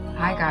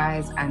Hi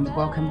guys, and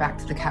welcome back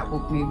to the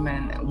Catwalk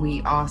Movement.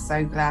 We are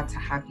so glad to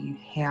have you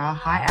here.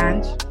 Hi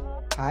Ange.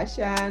 Hi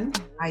Shan.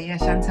 Hi, yeah,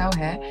 Chantel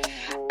here.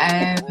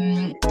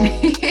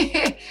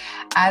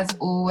 As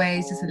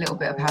always, just a little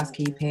bit of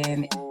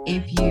housekeeping.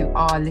 If you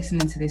are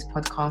listening to this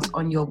podcast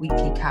on your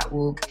weekly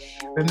catwalk,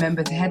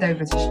 remember to head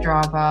over to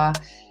Strava,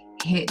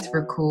 hit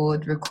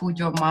record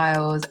your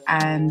miles,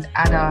 and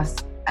add us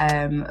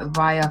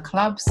via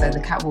clubs, so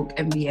the Catwalk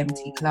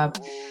MBMT Club,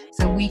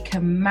 so we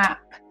can map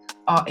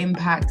our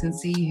impact and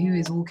see who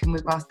is walking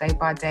with us day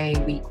by day,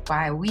 week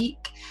by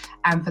week.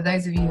 And for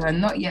those of you who are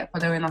not yet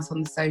following us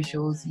on the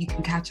socials, you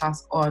can catch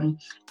us on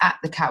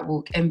 @the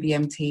Catwalk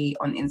MBMT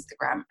on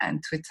Instagram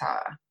and Twitter.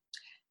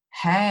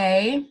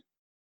 Hey.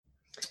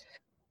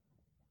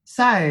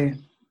 So,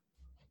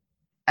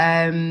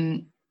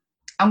 I'm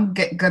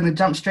gonna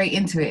jump straight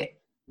into it.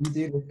 You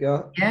do this,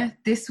 girl. Yeah,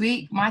 this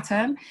week, my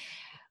turn.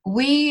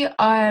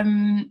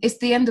 It's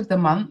the end of the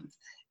month.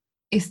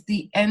 It's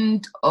the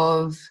end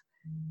of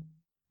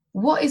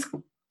what is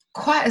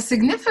quite a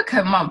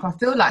significant month. I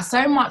feel like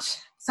so much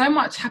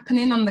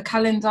happening on the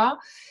calendar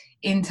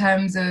in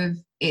terms of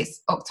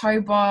it's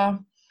October,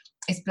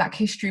 it's Black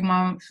History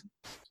Month.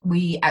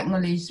 We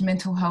acknowledged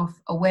Mental Health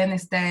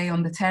Awareness Day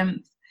on the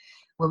 10th,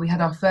 where we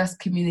had our first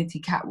community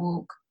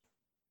catwalk.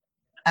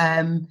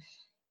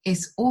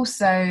 It's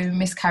also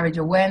Miscarriage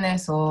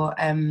Awareness or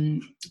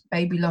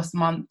Baby Loss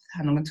Month,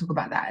 and I'm going to talk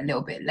about that a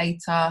little bit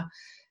later.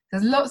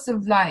 There's lots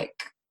of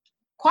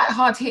quite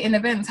hard-hitting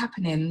events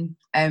happening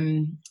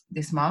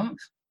this month.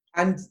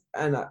 And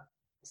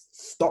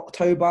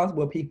Stocktober,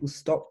 where people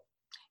stop.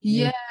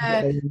 Yeah.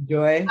 What they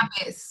enjoy.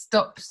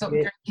 Stop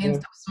drinking,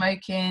 stop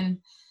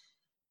smoking.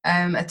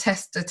 A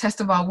test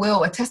of our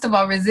will, a test of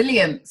our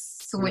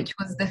resilience, which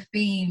was the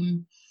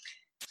theme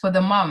for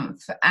the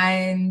month.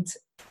 And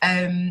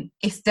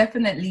it's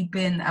definitely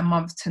been a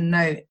month to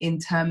note in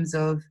terms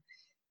of,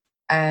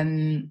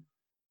 the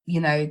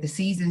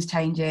seasons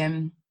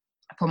changing.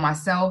 For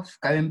myself,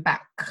 going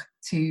back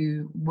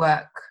to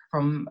work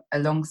from a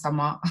long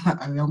summer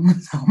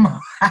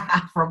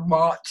from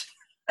March.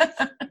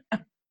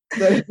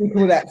 So we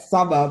call that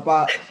summer,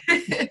 but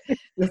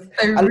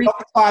a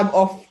long time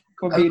off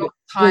for being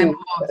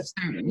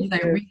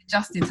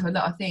readjusting to a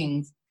lot of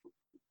things.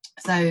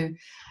 So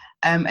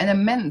an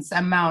immense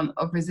amount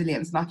of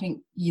resilience. And I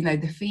think,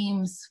 the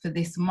themes for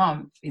this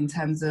month in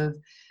terms of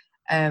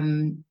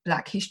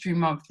Black History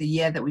Month, the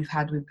year that we've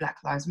had with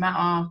Black Lives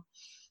Matter,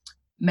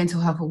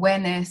 mental health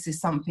awareness is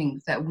something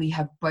that we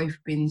have both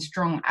been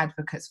strong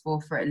advocates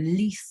for at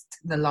least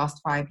the last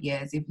 5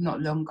 years, if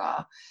not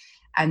longer.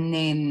 And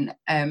then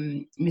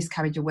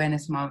Miscarriage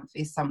Awareness Month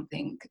is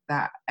something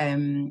that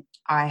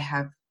I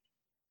have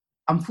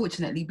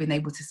unfortunately been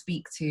able to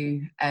speak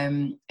to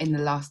in the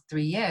last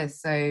 3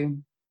 years. So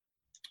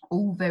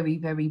all very,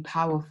 very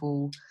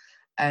powerful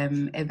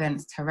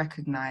events to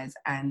recognise.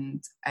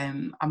 And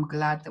I'm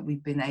glad that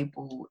we've been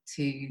able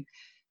to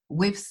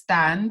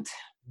withstand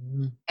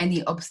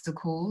any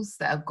obstacles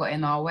that have got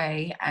in our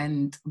way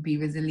and be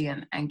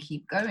resilient and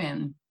keep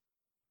going.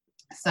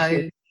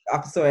 So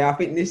I'm sorry, I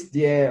think this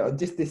year, or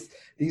just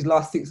these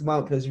last 6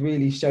 months has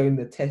really shown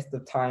the test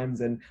of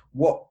times and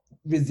what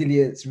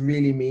resilience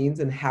really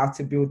means and how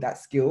to build that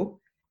skill.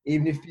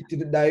 Even if you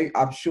didn't know,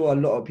 I'm sure a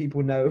lot of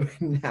people know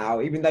now,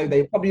 even though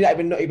they probably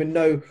not even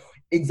know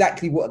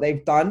exactly what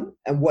they've done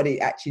and what it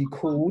actually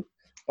called.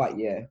 But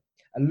yeah,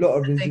 a lot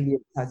of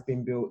resilience has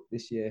been built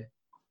this year.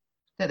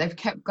 That they've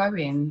kept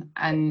going,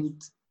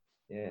 and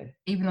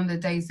even on the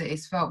days that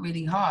it's felt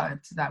really hard,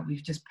 that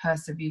we've just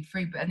persevered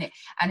through. And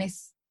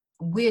it's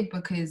weird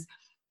because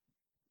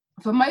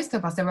for most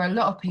of us, there are a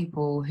lot of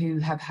people who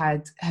have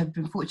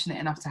been fortunate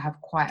enough to have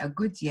quite a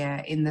good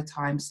year in the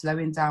time,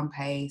 slowing down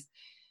pace,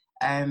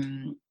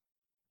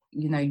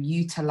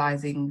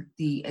 utilizing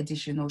the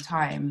additional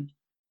time.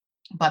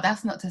 But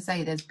that's not to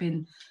say there's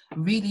been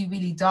really,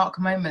 really dark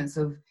moments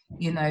of,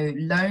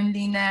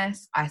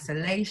 loneliness,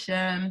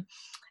 isolation.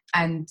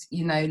 And,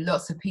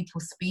 lots of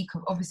people speak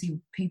of, obviously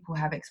people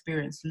have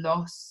experienced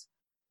loss,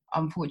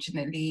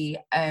 unfortunately,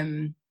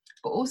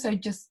 but also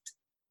just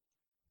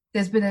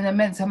there's been an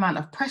immense amount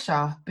of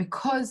pressure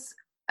because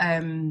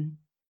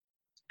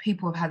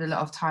people have had a lot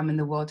of time and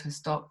the world has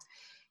stopped.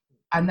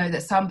 I know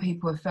that some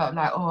people have felt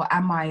like, oh,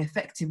 am I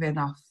effective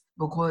enough?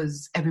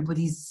 Because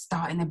everybody's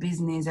starting a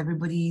business,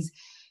 everybody's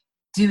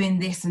doing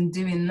this and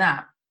doing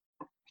that.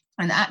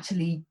 And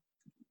actually,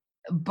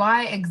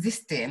 by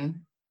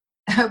existing,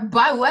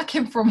 by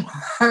working from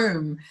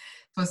home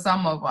for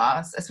some of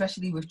us,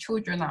 especially with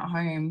children at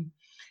home,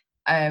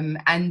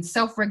 and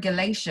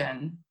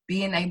self-regulation,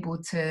 being able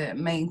to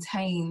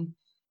maintain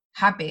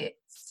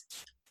habits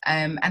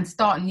and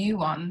start new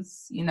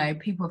ones.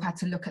 People have had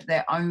to look at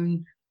their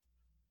own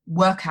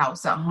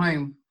workouts at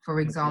home, for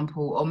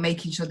example, or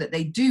making sure that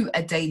they do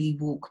a daily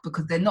walk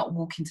because they're not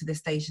walking to the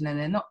station and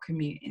they're not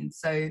commuting.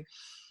 So,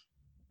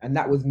 and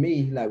that was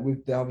me,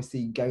 with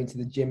obviously going to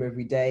the gym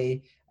every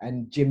day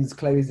and gyms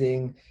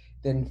closing,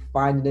 then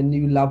finding a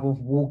new love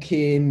of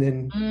walking.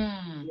 And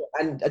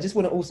I just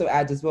want to also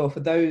add as well,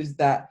 for those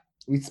that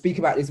we speak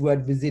about this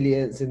word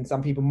resilience, and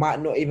some people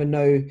might not even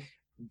know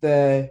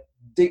the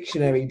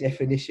dictionary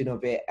definition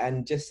of it.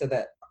 And just so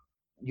that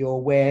you're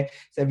aware,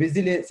 so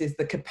resilience is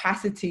the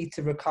capacity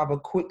to recover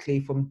quickly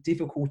from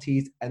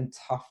difficulties and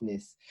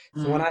toughness.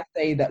 So when I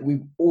say that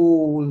we've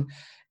all,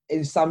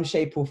 in some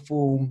shape or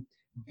form,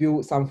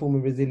 built some form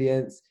of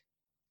resilience,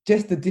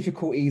 just the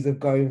difficulties of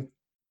going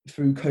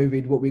through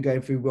COVID, what we're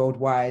going through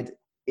worldwide,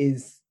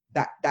 is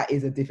that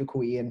is a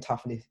difficulty and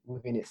toughness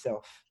within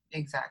itself.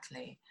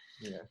 Exactly.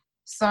 Yeah.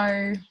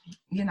 So,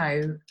 you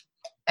know,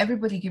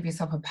 everybody give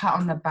yourself a pat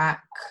on the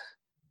back,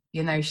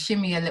 you know,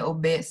 shimmy a little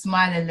bit,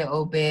 smile a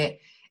little bit.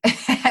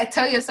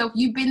 Tell yourself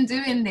you've been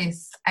doing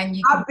this, and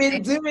I've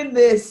been doing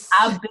this.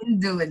 I've been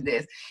doing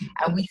this,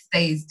 and we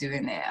stays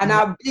doing it. And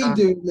I've been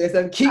doing this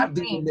and keep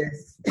doing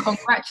this.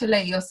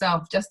 Congratulate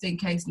yourself, just in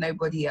case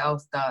nobody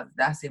else does.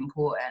 That's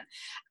important.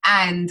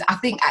 And I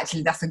think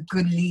actually that's a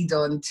good lead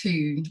on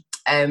to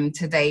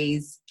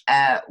today's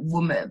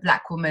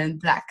black woman,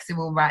 black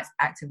civil rights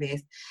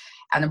activist.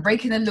 And I'm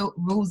breaking the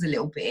rules a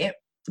little bit,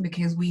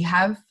 because we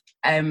have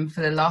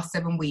for the last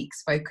 7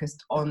 weeks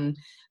focused on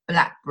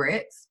Black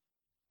Brits.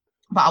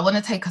 But I want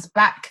to take us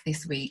back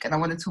this week, and I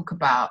want to talk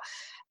about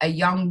a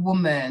young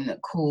woman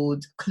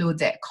called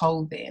Claudette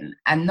Colvin.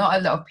 And not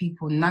a lot of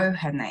people know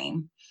her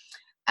name.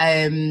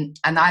 And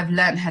I've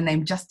learned her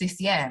name just this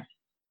year,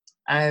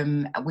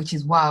 which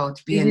is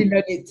wild.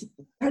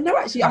 No,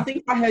 actually, I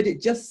think I heard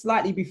it just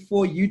slightly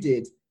before you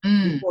did,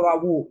 before our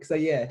walk. So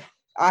yeah,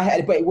 I heard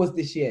it, but it was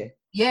this year.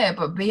 Yeah,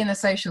 but being a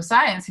social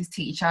sciences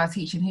teacher,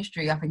 teaching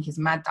history, I think is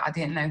mad that I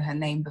didn't know her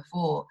name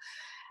before.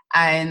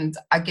 And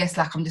I guess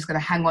like I'm just going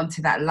to hang on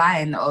to that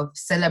line of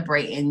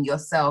celebrating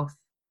yourself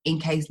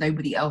in case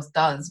nobody else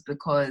does,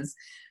 because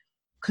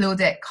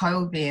Claudette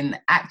Colvin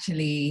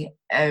actually,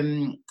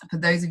 for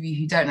those of you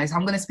who don't know, so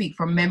I'm going to speak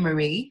from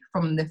memory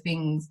from the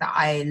things that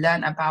I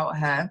learned about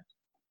her.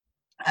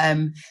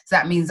 So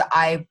that means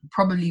I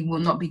probably will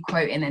not be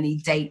quoting any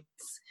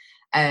dates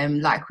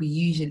like we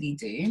usually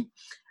do.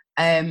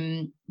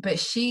 But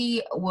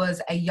she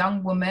was a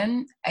young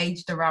woman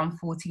aged around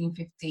 14,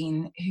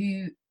 15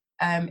 who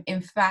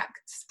in fact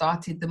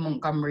started the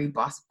Montgomery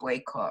bus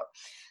boycott,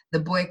 the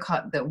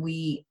boycott that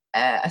we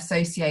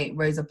associate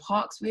Rosa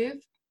Parks with,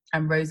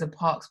 and Rosa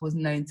Parks was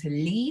known to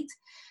lead,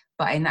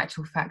 but in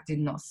actual fact did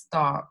not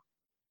start.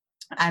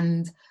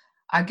 And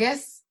I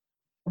guess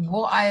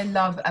what I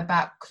love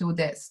about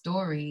Claudette's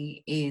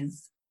story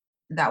is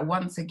that,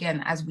 once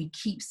again, as we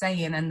keep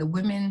saying, and the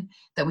women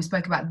that we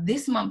spoke about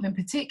this month in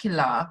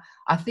particular,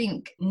 I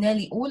think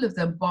nearly all of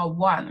them, bar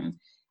one,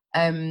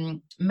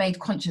 made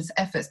conscious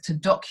efforts to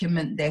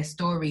document their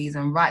stories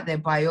and write their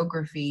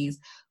biographies,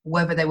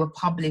 whether they were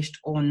published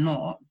or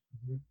not.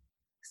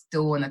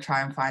 Still want to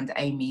try and find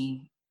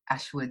Amy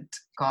Ashwood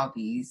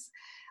Garvey's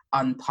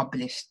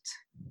unpublished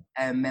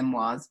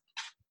memoirs.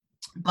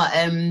 But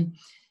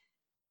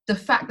the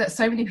fact that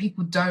so many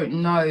people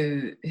don't know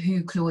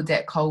who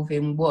Claudette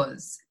Colvin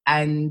was,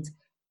 and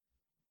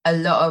a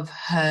lot of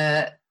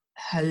her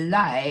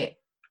light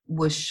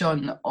was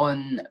shone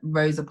on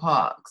Rosa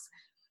Parks.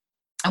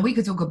 And we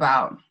could talk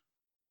about,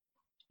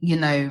 you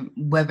know,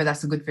 whether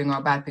that's a good thing or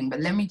a bad thing,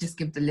 but let me just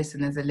give the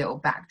listeners a little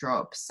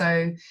backdrop.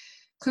 So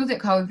Claudette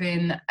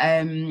Colvin,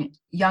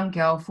 young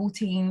girl,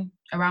 14,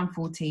 around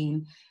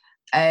 14,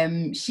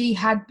 she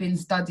had been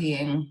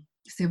studying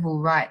civil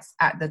rights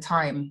at the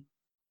time.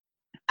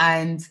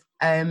 And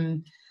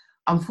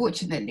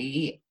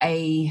unfortunately,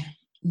 a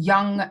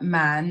young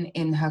man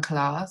in her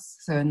class,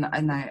 so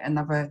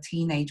another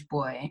teenage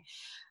boy,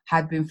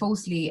 had been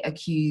falsely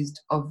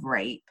accused of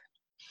rape.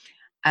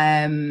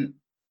 And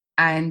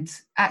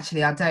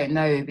actually, I don't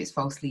know if it's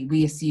falsely.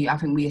 I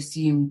think we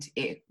assumed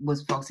it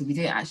was falsely. We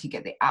didn't actually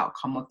get the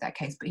outcome of that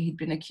case, but he'd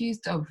been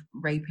accused of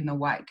raping a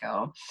white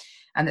girl.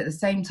 And at the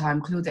same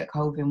time, Claudette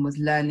Colvin was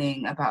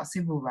learning about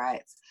civil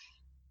rights.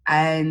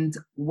 And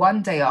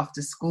one day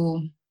after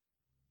school,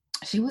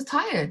 she was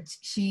tired.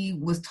 She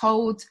was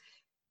told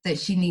that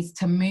she needs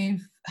to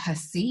move her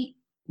seat,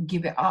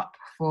 give it up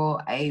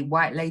for a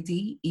white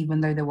lady,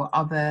 even though there were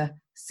other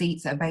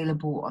seats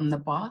available on the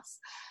bus.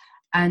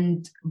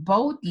 And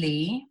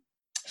boldly,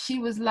 she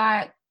was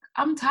like,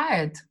 I'm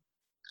tired.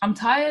 I'm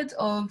tired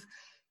of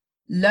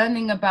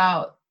learning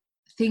about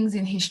things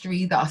in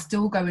history that are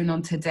still going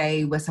on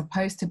today. We're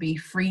supposed to be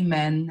free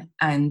men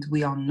and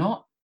we are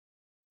not.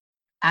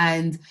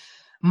 And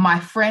my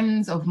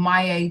friends of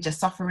my age are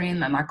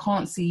suffering, and I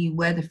can't see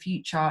where the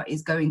future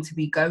is going to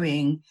be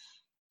going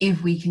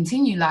if we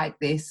continue like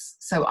this.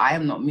 So I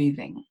am not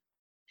moving.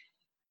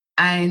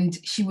 And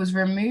she was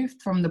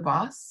removed from the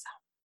bus.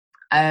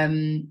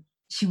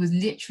 She was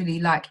literally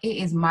like, it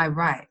is my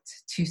right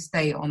to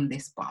stay on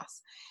this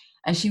bus.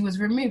 And she was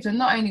removed. And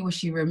not only was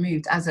she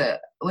removed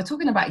we're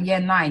talking about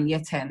year 9,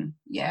 year 10,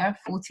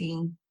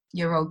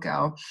 14-year-old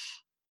girl.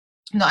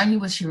 Not only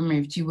was she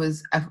removed, she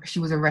was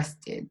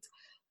arrested.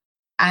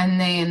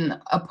 And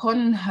then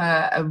upon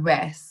her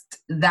arrest,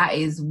 that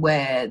is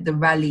where the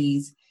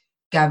rallies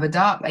gathered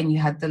up, and you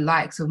had the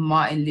likes of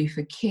Martin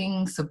Luther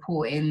King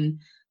supporting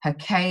her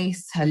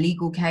case, her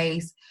legal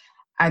case.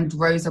 and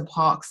Rosa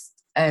Parks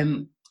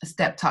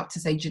stepped up to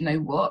say, do you know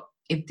what?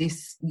 If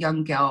this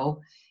young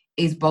girl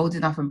is bold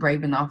enough and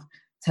brave enough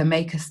to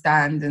make a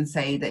stand and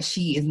say that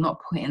she is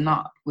not putting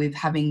up with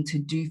having to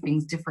do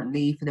things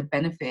differently for the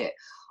benefit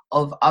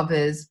of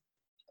others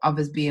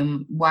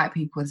being white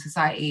people in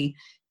society,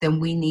 then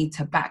we need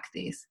to back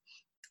this.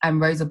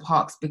 And Rosa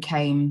Parks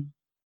became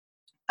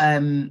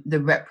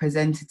the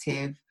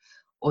representative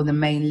or the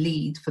main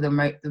lead for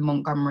the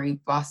Montgomery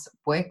bus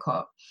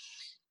boycott.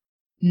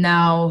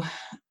 Now,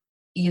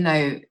 you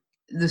know,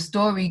 the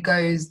story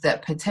goes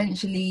that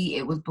potentially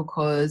it was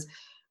because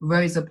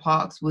Rosa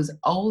Parks was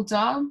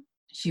older.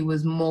 She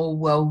was more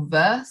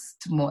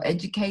well-versed, more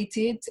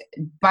educated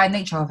by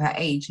nature of her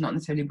age, not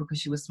necessarily because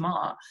she was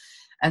smarter.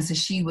 And so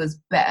she was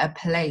better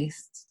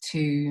placed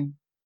to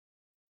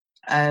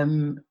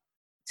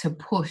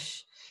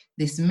push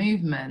this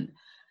movement.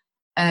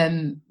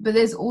 But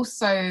there's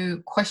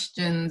also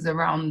questions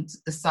around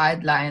the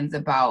sidelines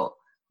about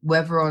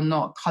whether or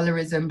not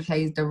colorism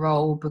plays the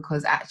role,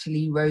 because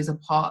actually Rosa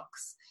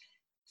Parks'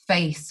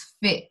 face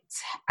fit,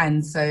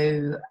 and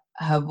so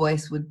her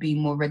voice would be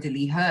more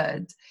readily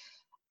heard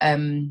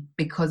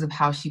because of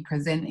how she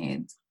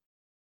presented.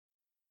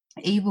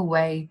 Either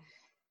way,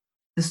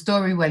 the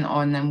story went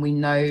on, and we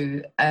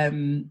know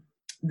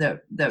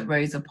that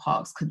Rosa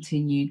Parks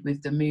continued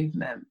with the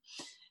movement.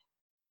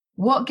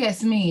 What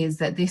gets me is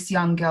that this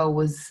young girl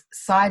was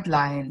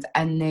sidelined,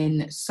 and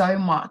then so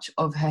much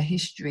of her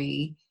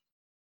history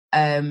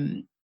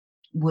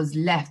was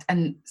left,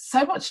 and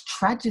so much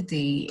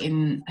tragedy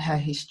in her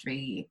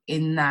history,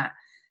 in that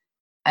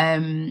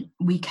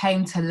we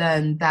came to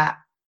learn that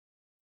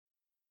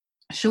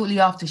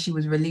shortly after she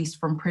was released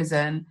from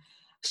prison,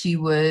 she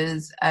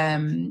was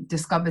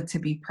discovered to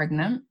be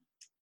pregnant.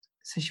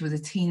 So she was a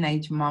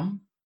teenage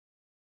mum.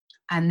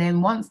 And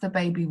then once the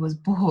baby was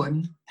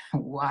born,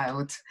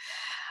 wild,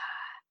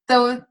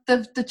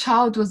 the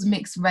child was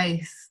mixed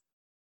race.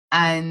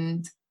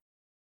 And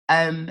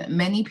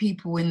many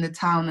people in the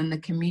town and the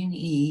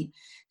community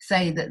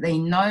say that they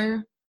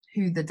know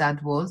who the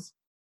dad was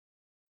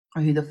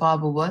or who the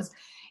father was.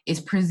 It's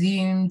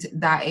presumed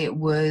that it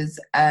was,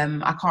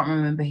 I can't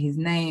remember his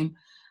name,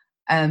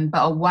 but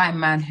a white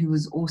man who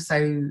was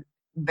also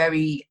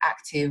very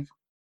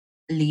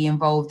actively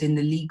involved in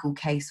the legal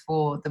case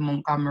for the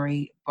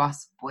Montgomery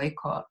bus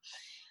boycott.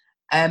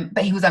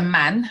 But he was a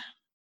man,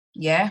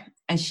 yeah,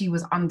 and she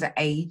was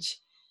underage.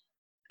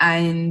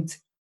 And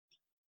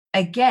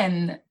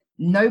again,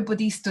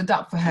 nobody stood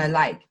up for her.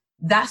 Like,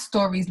 that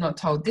story's not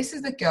told. This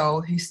is a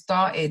girl who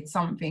started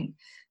something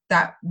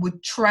that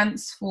would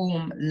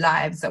transform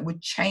lives, that would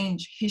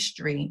change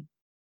history.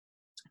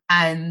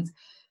 And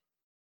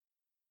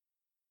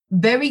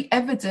very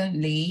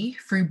evidently,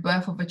 through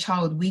birth of a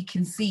child, we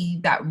can see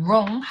that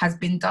wrong has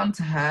been done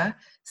to her.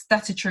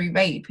 Statutory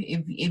rape,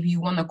 if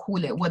you want to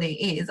call it what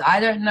it is. I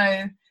don't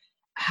know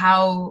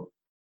how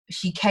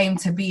she came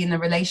to be in a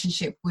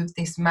relationship with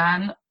this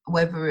man,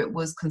 whether it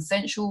was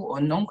consensual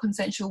or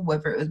non-consensual,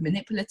 whether it was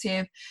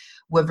manipulative,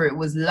 whether it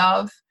was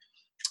love.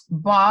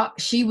 But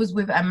she was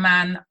with a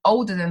man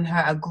older than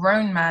her, a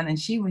grown man, and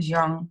she was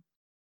young,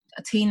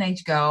 a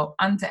teenage girl,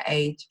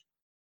 underage.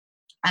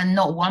 And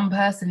not one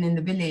person in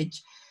the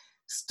village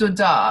stood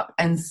up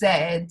and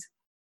said,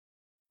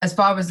 as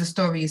far as the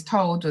story is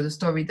told, or the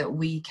story that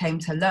we came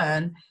to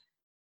learn,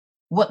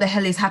 what the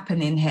hell is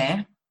happening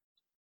here?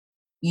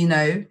 You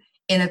know,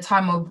 in a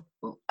time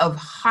of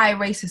high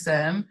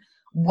racism,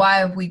 why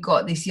have we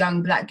got this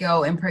young black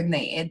girl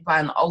impregnated by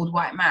an old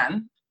white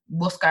man?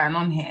 What's going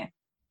on here?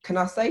 Can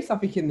I say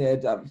something in there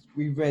that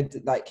we read?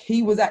 Like,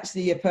 he was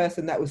actually a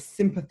person that was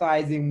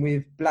sympathizing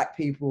with black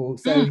people.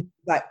 So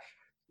like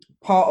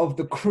part of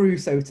the crew,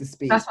 so to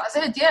speak. That's what I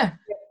said, yeah.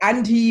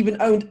 And he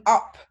even owned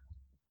up,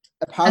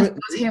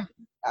 apparently,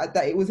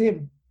 that it was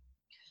him.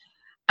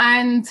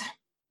 And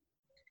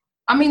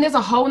I mean, there's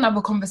a whole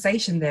nother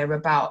conversation there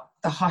about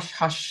the hush,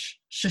 hush,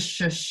 shush,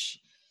 shush.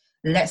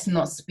 Let's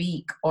not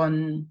speak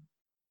on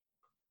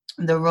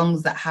the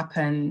wrongs that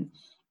happen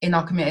in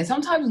our community.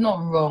 Sometimes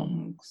not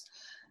wrongs,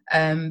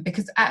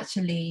 because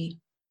actually,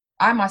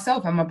 I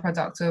myself am a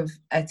product of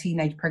a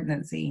teenage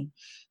pregnancy.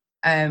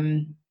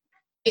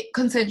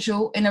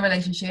 Consensual in a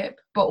relationship,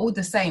 but all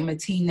the same, a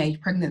teenage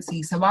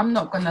pregnancy. So I'm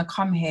not going to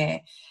come here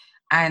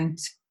and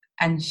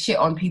shit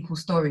on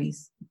people's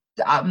stories.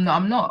 I'm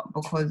not,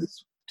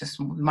 because just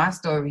my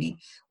story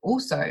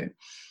also.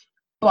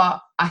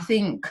 But I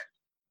think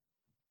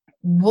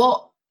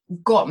what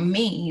got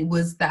me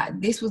was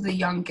that this was a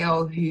young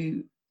girl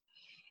who,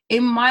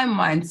 in my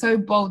mind, so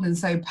bold and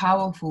so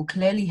powerful,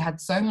 clearly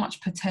had so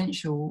much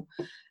potential,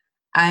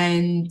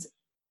 and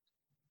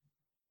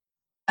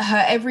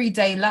her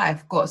everyday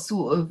life got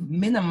sort of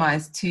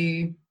minimized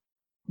to,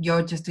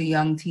 you're just a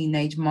young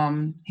teenage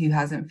mom who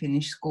hasn't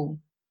finished school.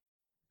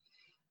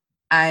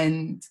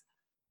 And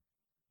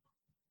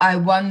I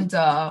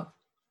wonder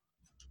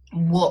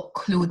what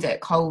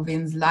Claudette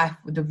Colvin's life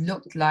would have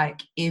looked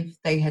like if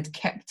they had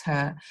kept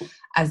her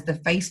as the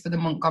face for the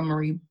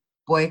Montgomery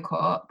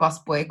bus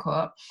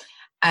boycott,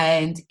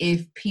 and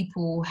if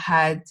people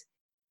had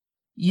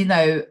you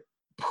know,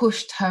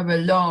 pushed her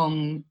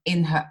along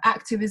in her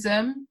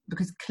activism,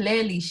 because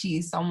clearly she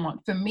is someone,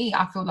 for me,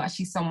 I feel like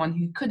she's someone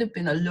who could have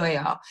been a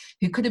lawyer,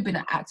 who could have been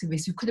an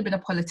activist, who could have been a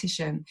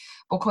politician,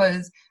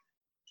 because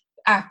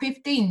at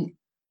 15,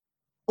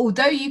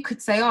 although you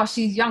could say, oh,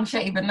 she's young, she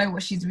don't even know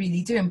what she's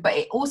really doing, but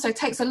it also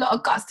takes a lot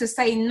of guts to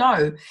say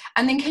no.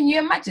 And then can you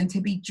imagine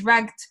to be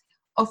dragged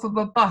off of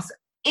a bus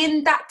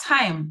in that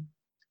time,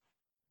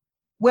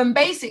 when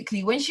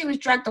basically, when she was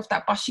dragged off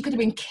that bus, she could have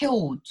been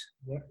killed.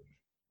 Yeah.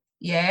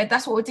 Yeah,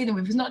 that's what we're dealing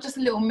with. It's not just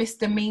a little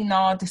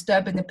misdemeanor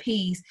disturbing the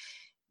peace.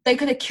 They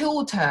could have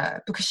killed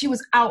her because she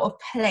was out of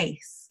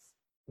place.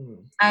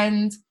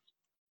 And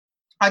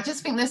I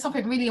just think there's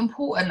something really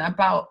important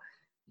about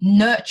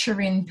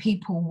nurturing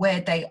people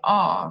where they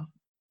are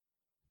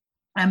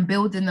and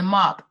building them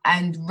up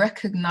and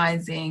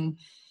recognizing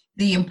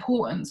the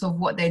importance of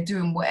what they're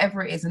doing,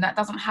 whatever it is. And that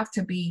doesn't have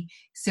to be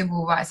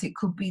civil rights. It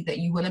could be that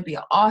you want to be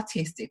an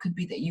artist. It could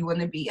be that you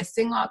want to be a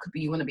singer. It could be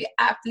you want to be an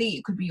athlete.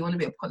 It could be you want to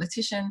be a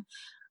politician.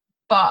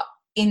 But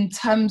in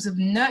terms of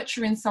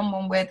nurturing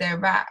someone where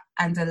they're at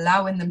and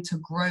allowing them to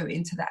grow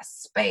into that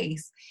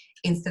space,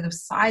 instead of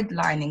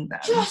sidelining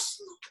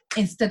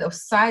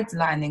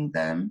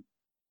them,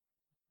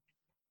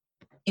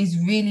 is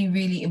really,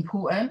 really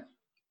important.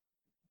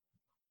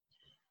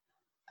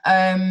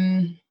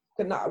 Can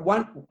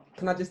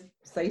I just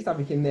say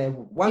something in there?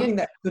 One thing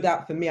that stood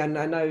out for me, and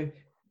I know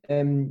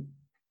you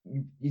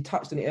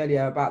touched on it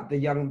earlier about the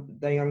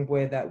young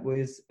boy that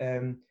was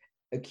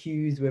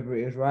accused, whether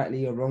it was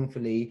rightly or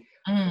wrongfully,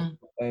 and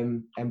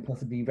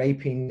possibly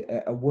raping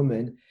a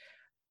woman.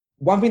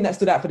 One thing that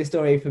stood out for the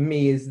story for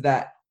me is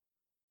that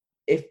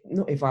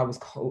if I was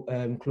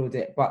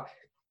Claudette, but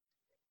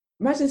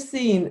imagine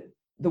seeing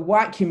the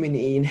white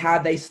community and how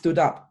they stood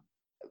up.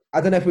 I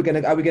don't know if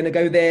are we gonna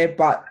go there,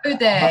 but go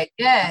there,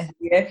 yeah.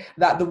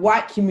 That the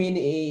white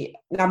community.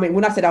 I mean,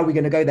 when I said, "Are we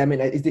gonna go there?" I mean,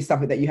 is this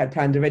something that you had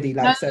planned already?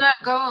 Like, no,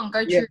 go on,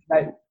 go through.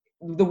 Like,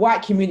 the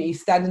white community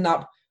standing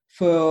up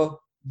for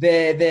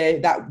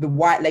the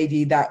white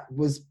lady that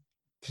was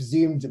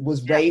presumed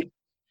was raped.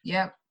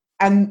 Yeah.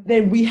 And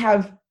then we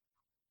have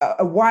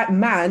a white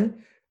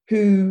man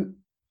who,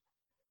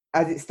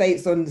 as it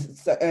states on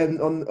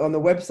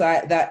the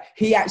website, that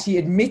he actually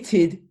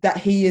admitted that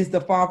he is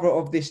the father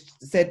of this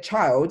said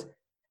child,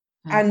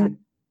 and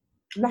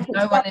nothing.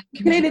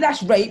 Clearly,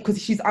 that's rape because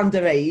she's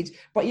underage,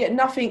 but yet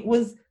nothing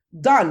was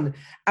done.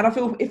 And I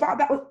feel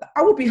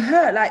I would be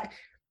hurt. Like,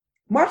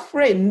 my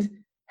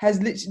friend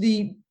has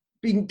literally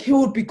been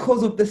killed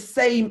because of the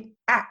same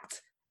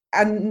act,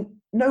 and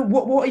no,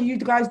 what are you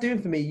guys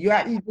doing for me?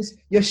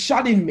 You're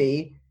shunning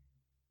me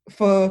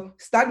for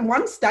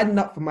standing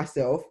up for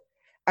myself.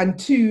 And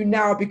two,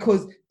 now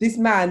because this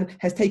man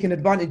has taken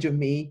advantage of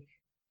me,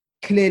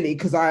 clearly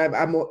because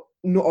I'm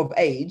not of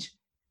age,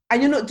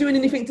 and you're not doing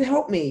anything to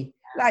help me.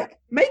 Like,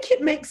 make it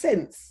make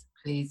sense,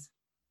 please.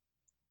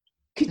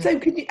 Could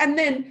you? And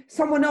then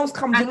someone else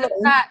comes along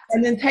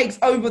and then takes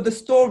over the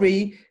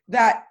story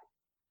that,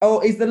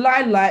 is the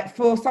limelight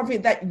for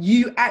something that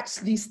you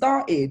actually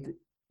started.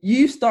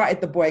 You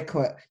started the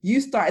boycott. You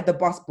started the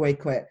bus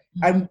boycott.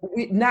 And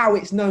now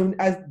it's known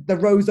as the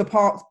Rosa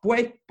Parks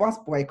bus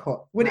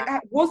boycott, when it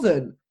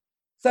wasn't.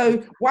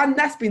 So one,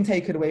 that's been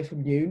taken away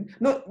from you.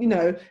 Not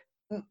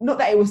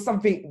that it was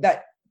something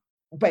that,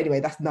 but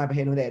anyway, that's neither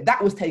here nor there.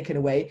 That was taken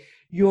away.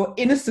 Your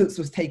innocence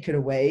was taken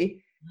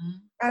away.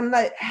 And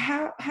like,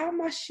 how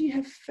must she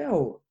have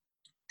felt?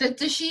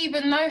 Does she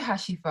even know how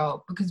she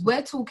felt? Because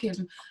we're talking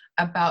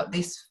about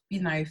this,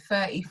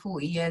 30,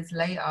 40 years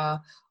later,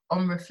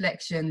 on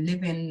reflection,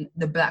 living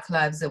the Black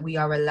lives that we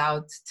are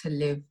allowed to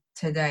live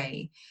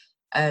today,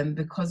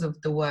 because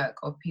of the work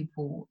of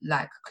people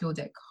like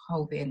Claudette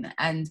Colvin.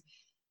 And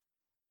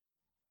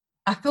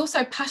I feel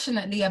so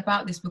passionately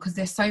about this because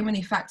there's so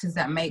many factors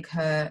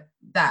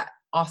that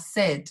are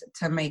said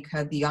to make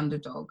her the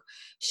underdog.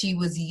 She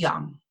was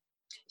young.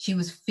 She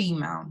was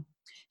female.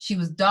 She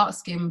was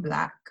dark-skinned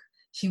Black.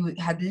 She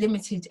had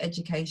limited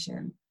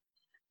education.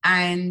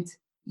 And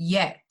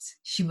yet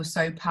she was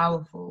so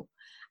powerful.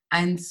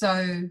 And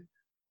so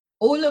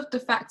all of the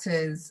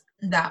factors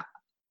that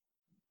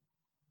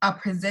are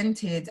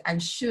presented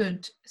and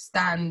should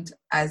stand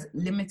as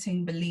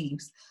limiting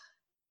beliefs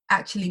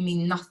actually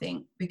mean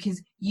nothing,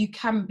 because you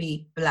can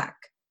be Black,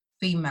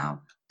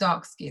 female,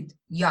 dark-skinned,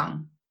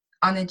 young,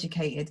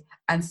 uneducated,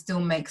 and still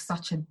make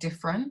such a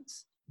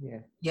difference.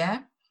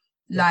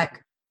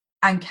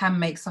 And can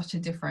make such a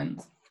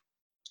difference.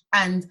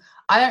 And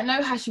I don't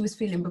know how she was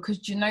feeling, because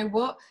do you know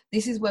what?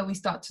 This is where we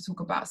start to talk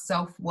about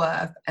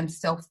self-worth and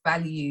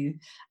self-value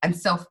and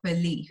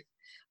self-belief,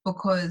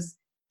 because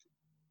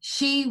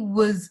she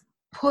was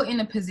put in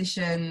a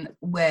position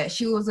where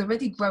she was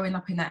already growing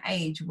up in that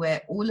age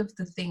where all of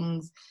the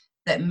things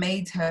that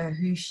made her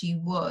who she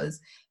was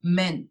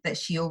meant that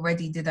she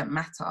already didn't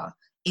matter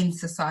in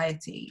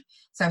society.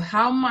 So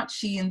how much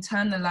she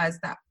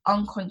internalized that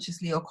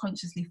unconsciously or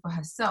consciously for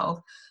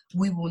herself,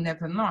 we will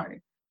never know.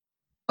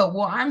 But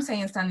what I'm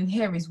saying standing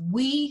here is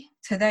we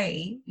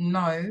today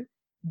know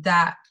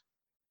that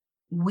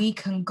we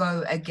can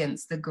go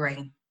against the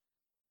grain.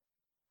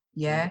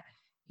 Yeah.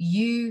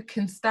 You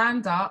can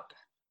stand up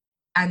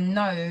and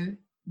know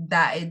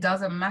that it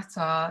doesn't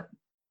matter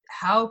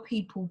how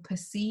people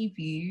perceive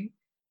you,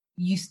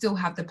 you still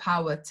have the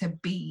power to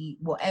be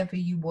whatever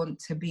you want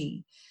to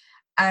be.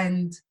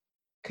 And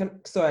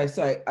sorry,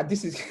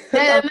 this is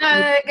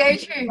no, go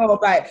true.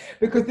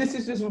 Because this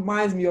is just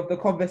reminds me of the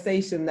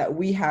conversation that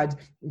we had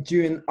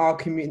during our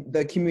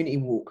the community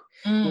walk.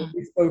 Where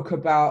we spoke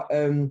about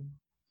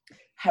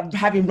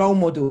having role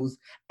models,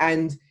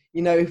 and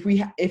you know,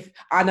 if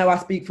I know I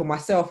speak for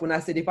myself when I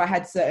said if I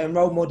had certain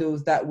role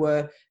models that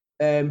were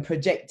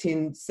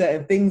projecting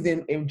certain things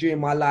in during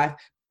my life,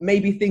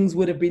 maybe things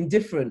would have been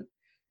different.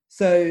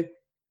 So,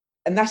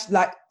 and that's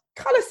like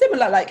kind of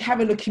similar, like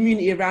having a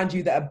community around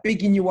you that are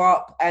bigging you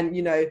up, and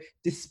you know,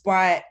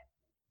 despite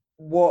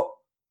what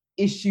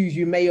issues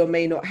you may or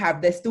may not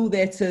have, they're still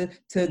there to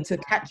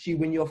catch you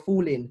when you're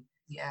falling.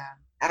 Yeah.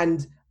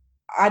 And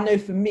I know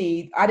for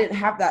me, I didn't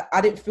have that.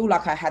 I didn't feel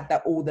like I had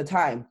that all the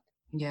time.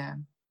 Yeah.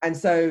 And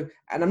so,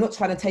 and I'm not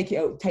trying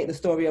to take the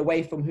story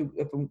away from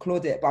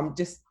Claudette, but I'm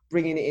just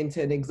bringing it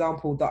into an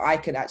example that I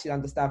can actually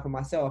understand for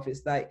myself.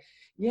 It's like,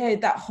 yeah,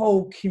 that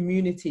whole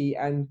community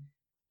and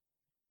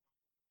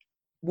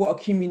what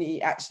a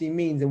community actually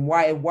means, and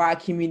why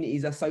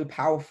communities are so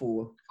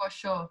powerful. For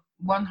sure,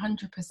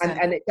 100%.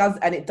 And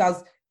it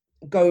does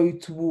go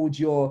towards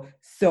your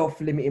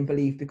self-limiting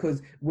belief,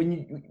 because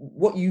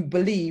what you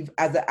believe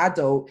as an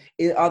adult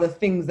are the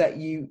things that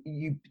you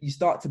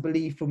start to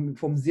believe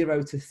from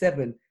 0 to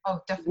 7. Oh,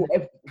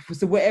 definitely.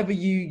 So whatever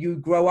you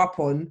grow up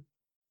on,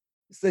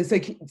 so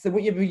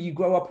whatever you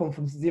grow up on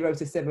from 0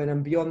 to 7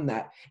 and beyond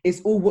that, it's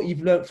all what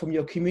you've learned from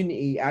your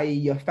community, i.e.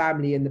 your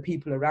family and the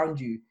people around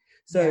you.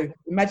 So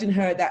imagine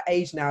her at that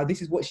age now.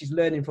 This is what she's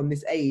learning from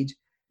this age.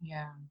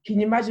 Yeah. Can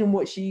you imagine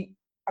what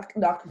I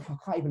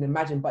can't even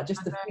imagine, but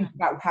just to think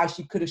about how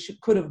she could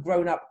have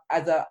grown up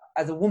as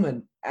a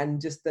woman, and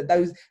just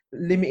those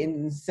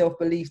limiting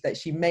self-beliefs that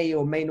she may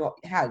or may not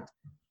had.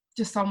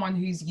 Just someone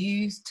who's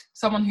used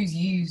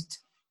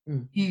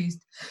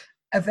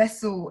a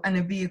vessel and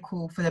a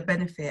vehicle for the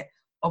benefit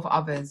of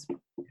others.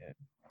 Yeah.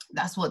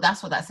 That's what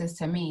that says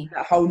to me.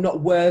 That whole not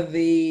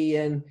worthy,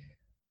 and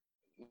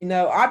you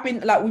know,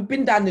 we've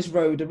been down this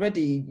road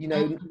already, you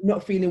know,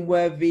 not feeling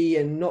worthy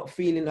and not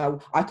feeling,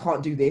 I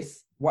can't do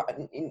this.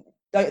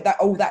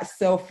 That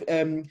self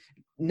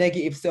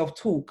negative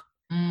self-talk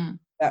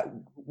that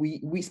we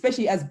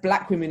especially as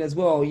Black women as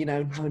well, you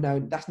know,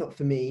 no, that's not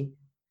for me.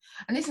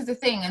 And this is the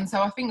thing. And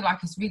so I think like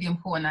it's really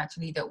important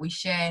actually that we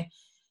share,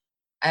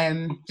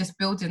 just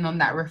building on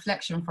that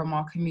reflection from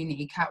our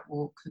community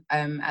catwalk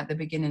at the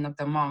beginning of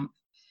the month,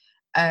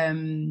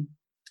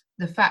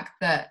 the fact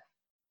that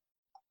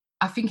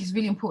I think it's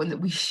really important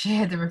that we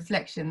share the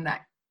reflection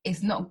that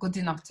it's not good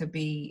enough to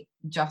be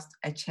just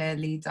a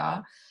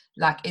cheerleader.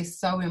 Like, it's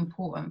so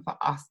important for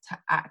us to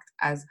act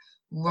as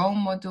role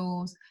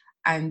models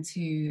and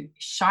to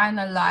shine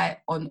a light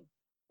on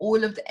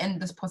all of the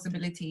endless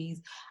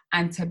possibilities,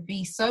 and to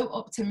be so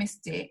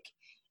optimistic,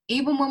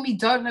 even when we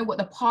don't know what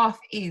the path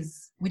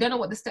is. We don't know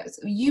what the steps.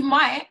 You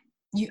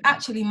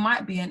actually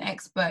might be an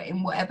expert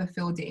in whatever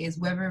field it is,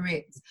 whether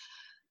it's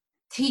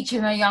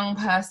teaching a young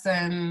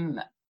person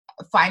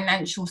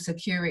financial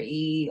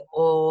security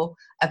or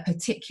a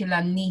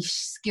particular niche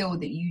skill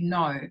that you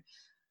know.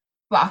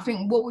 But I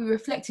think what we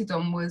reflected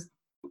on was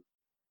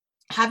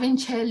having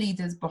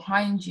cheerleaders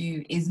behind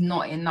you is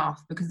not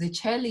enough, because the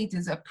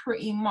cheerleaders are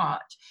pretty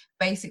much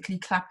basically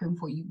clapping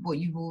for you what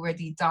you've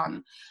already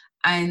done.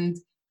 And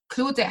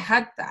Claudette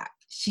had that.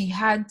 She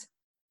had,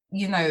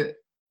 you know,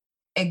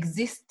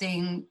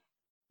 existing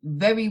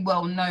very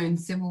well-known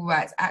civil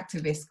rights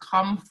activists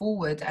come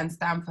forward and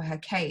stand for her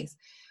case.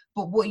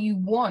 But what you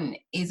want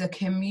is a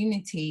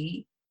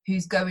community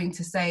who's going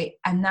to say,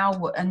 and now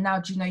what? And now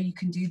do you know you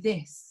can do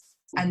this?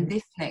 And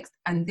this next,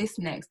 and this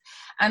next.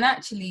 And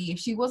actually, if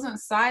she wasn't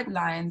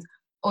sidelined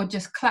or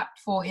just clapped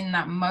for in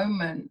that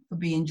moment for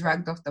being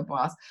dragged off the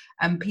bus,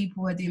 and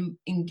people had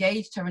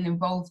engaged her and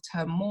involved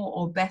her more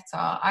or better,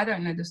 I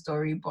don't know the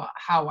story, but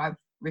how I've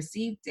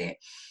received it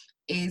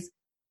is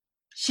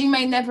she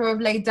may never have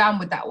laid down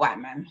with that white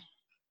man,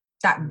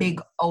 that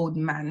big old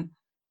man,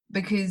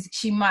 because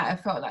she might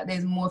have felt like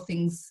there's more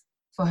things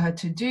for her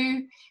to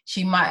do.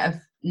 She might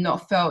have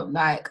not felt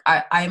like,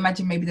 I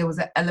imagine maybe there was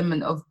an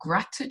element of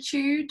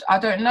gratitude. I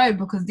don't know,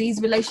 because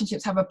these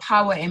relationships have a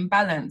power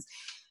imbalance.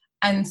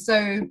 And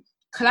so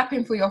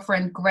clapping for your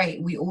friend,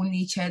 great. We all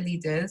need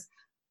cheerleaders,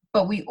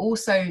 but we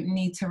also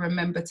need to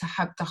remember to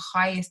have the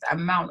highest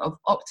amount of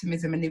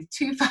optimism. And if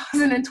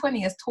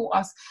 2020 has taught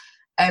us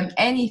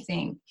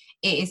anything,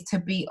 it is to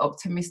be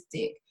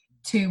optimistic.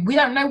 We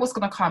don't know what's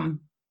going to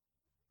come.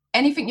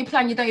 Anything you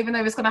plan, you don't even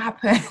know if it's going to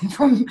happen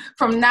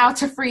from now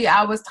to 3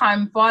 hours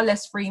time, far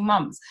less 3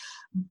 months.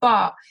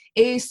 But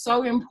it is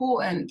so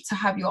important to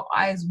have your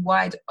eyes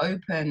wide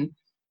open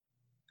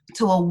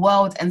to a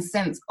world and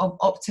sense of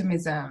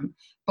optimism,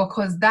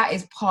 because that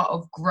is part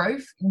of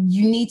growth.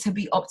 You need to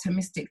be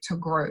optimistic to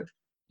grow.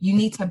 You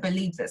need to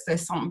believe that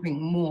there's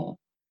something more.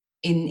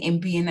 in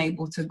being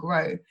able to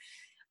grow.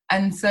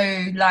 And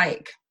so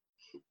like,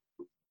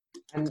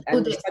 and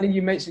it's funny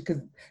you mentioned,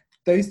 because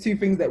those two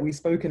things that we've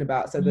spoken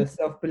about, so the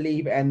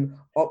self-belief and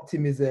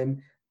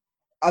optimism,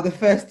 are the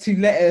first two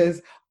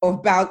letters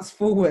of Bounce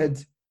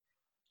Forward.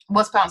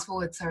 What's Bounce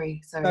Forward?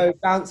 Sorry. So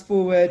Bounce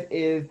Forward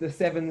is the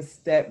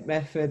 7-step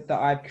method that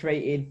I've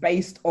created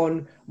based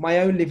on my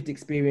own lived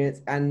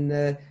experience and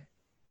the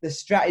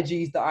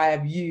strategies that I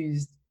have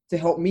used to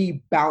help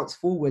me bounce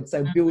forward,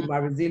 so build my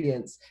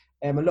resilience.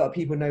 A lot of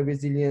people know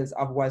resilience,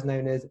 otherwise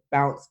known as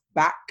bounce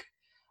back.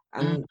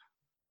 And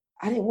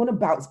I didn't want to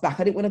bounce back.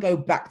 I didn't want to go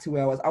back to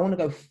where I was. I want to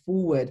go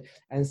forward.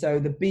 And so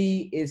the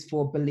B is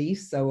for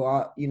beliefs.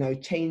 So,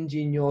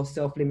 changing your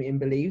self-limiting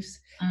beliefs.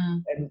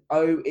 And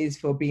O is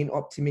for being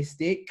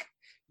optimistic.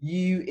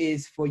 U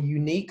is for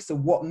unique. So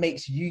what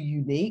makes you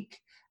unique?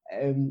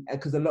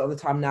 Because a lot of the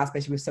time now,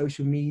 especially with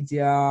social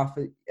media,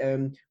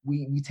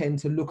 we tend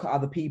to look at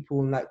other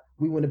people and like,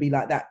 we want to be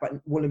like that, but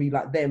want to be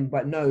like them.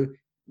 But no,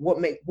 what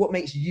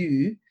makes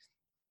you?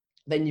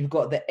 Then you've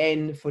got the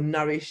N for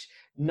nourish,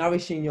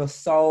 nourishing your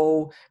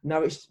soul,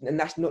 and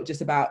that's not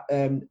just about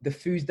the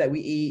foods that we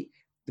eat,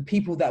 the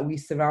people that we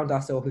surround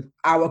ourselves with,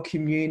 our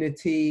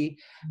community.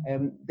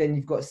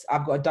 Then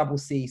I've got a double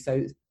C.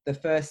 So the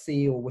first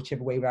C, or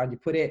whichever way around you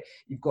put it,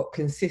 you've got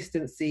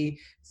consistency.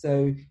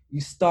 So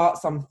you start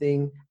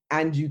something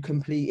and you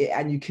complete it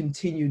and you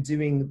continue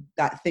doing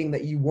that thing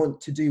that you want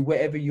to do,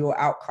 whatever your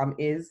outcome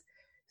is.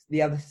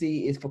 The other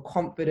C is for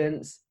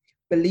confidence,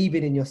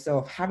 believing in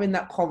yourself, having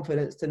that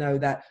confidence to know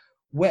that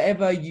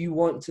wherever you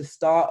want to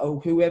start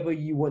or whoever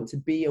you want to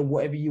be or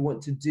whatever you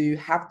want to do,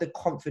 have the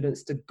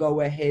confidence to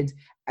go ahead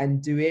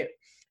and do it.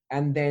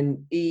 And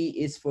then E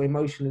is for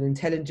emotional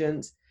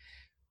intelligence,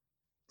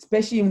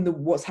 especially in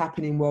what's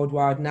happening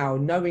worldwide now,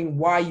 knowing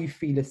why you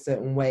feel a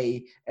certain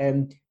way,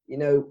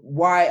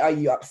 why are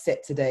you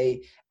upset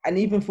today? And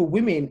even for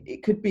women,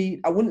 it could be,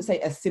 I wouldn't say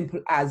as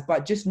simple as,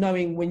 but just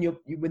knowing when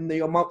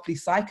your monthly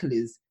cycle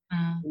is.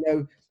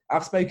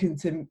 I've spoken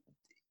to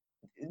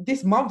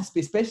this month,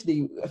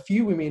 especially a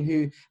few women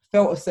who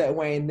felt a certain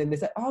way, and then they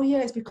said, oh yeah,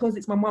 it's because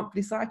it's my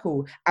monthly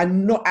cycle,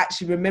 and not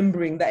actually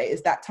remembering that it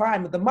is that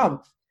time of the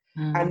month.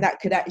 And that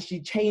could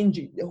actually change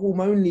you,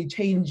 hormonally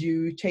change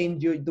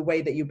the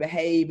way that you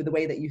behave, the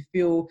way that you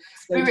feel.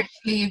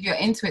 Spiritually, if you're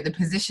into it, the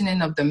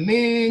positioning of the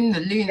moon,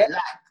 the lunar,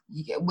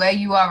 where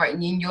you are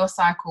in your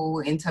cycle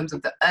in terms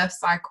of the earth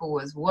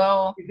cycle as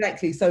well.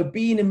 Exactly. So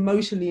being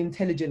emotionally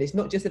intelligent, it's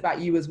not just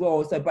about you as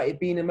well. So, but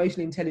being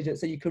emotionally intelligent,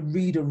 so you can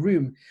read a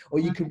room, or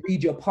you can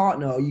read your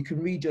partner, or you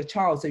can read your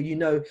child. So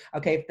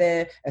okay, if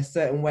they're a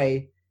certain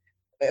way,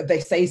 if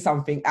they say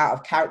something out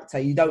of character,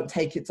 you don't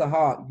take it to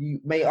heart. You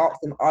may ask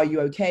them, are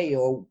you okay?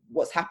 Or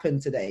what's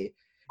happened today?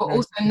 But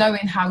also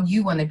knowing how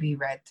you want to be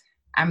read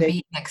and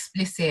being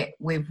explicit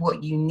with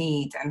what you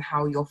need and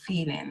how you're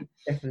feeling.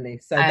 Definitely.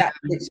 So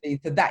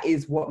that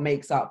is what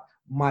makes up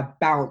my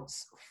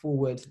bounce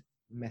forward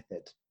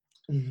method.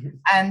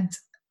 And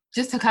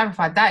just to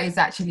clarify, that is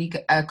actually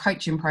a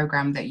coaching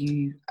program that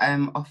you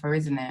offer,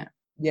 isn't it?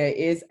 Yeah, it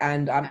is.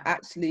 And I'm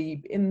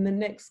actually, in the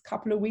next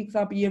couple of weeks,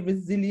 I'll be a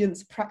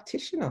resilience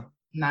practitioner.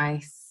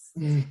 Nice.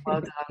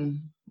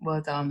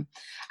 Well done.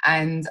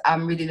 And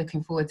I'm really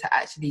looking forward to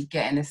actually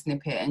getting a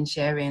snippet and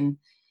sharing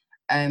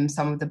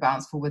some of the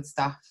Bounce Forward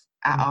stuff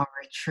at our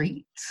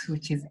retreat,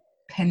 which is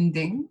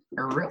pending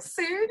real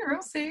soon.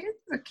 So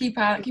keep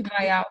an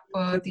eye out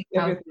for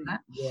details on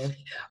that. Yeah.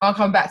 I'll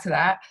come back to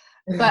that.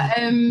 But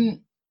I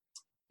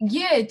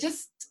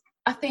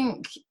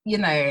think,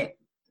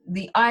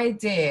 the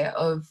idea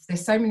of,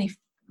 there's so many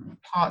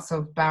parts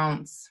of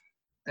Bounce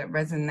that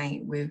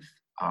resonate with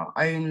our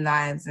own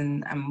lives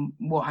and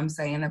what I'm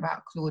saying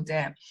about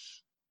Claudette.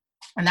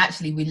 And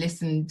actually, we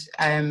listened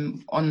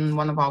on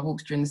one of our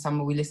walks during the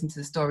summer, we listened to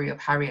the story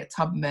of Harriet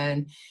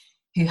Tubman,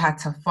 who had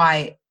to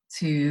fight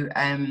to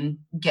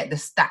get the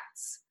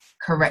stats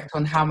correct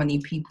on how many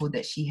people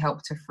that she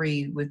helped to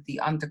free with the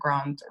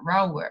Underground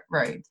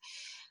Railroad.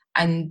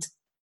 And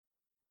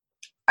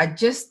I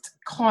just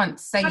can't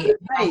say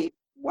it.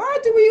 Why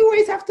do we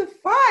always have to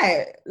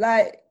fight?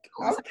 Like,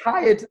 I'm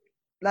tired.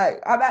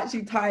 Like, I'm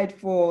actually tired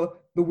for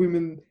the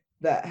women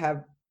that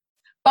have.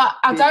 But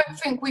I don't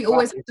think we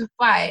always have to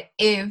fight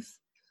if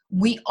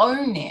we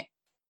own it.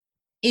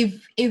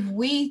 If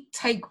we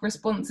take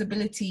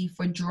responsibility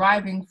for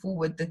driving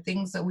forward the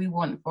things that we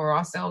want for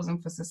ourselves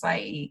and for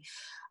society.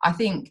 I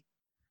think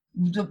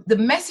the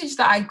message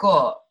that I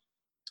got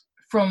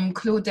from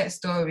Claudette's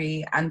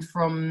story and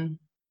from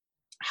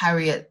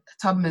Harriet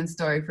Tubman's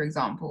story, for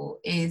example,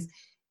 is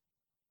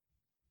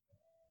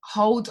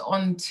hold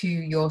on to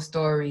your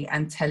story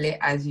and tell it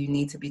as you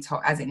need to be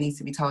told, as it needs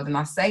to be told. And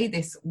I say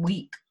this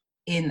week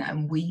in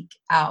and week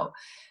out,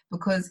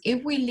 because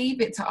if we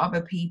leave it to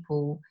other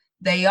people,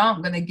 they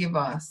aren't going to give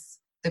us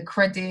the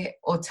credit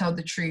or tell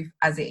the truth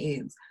as it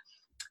is.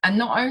 And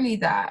not only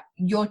that,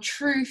 your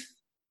truth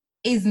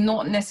is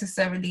not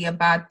necessarily a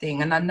bad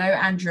thing. And I know,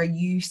 Andrea,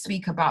 you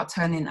speak about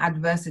turning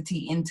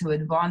adversity into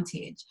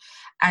advantage.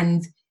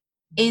 And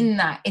in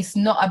that, it's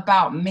not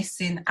about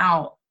missing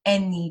out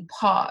any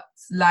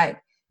parts.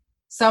 Like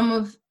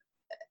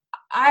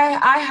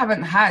I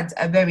haven't had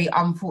a very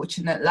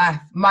unfortunate life.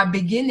 My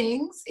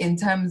beginnings, in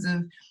terms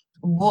of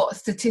what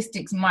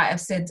statistics might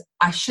have said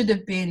I should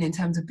have been, in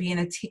terms of being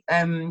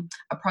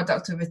a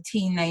product of a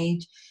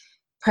teenage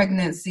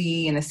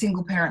pregnancy in a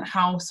single parent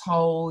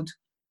household,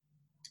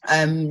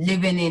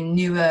 living in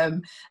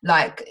Newham,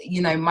 like,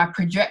 you know, my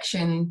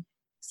projection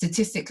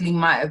statistically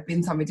might have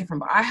been something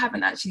different, but I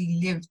haven't actually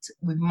lived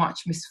with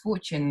much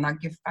misfortune, and I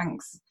give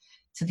thanks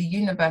to the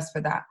universe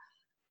for that.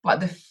 But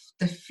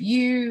the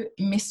few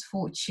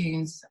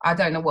misfortunes, I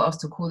don't know what else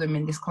to call them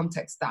in this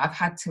context, that I've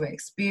had to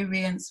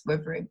experience,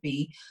 whether it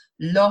be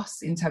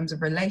loss in terms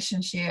of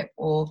relationship,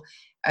 or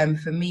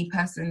for me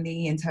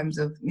personally in terms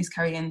of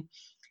miscarrying,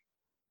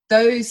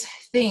 those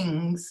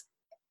things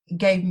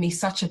gave me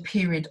such a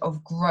period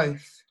of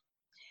growth.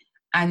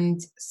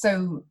 And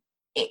so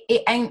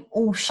it ain't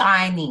all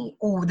shiny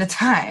all the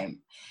time,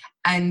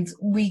 and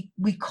we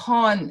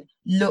can't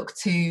look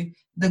to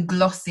the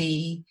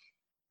glossy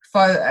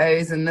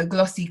photos and the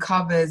glossy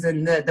covers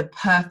and the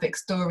perfect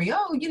story.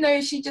 Oh, you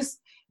know, she just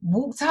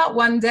walked out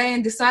one day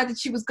and decided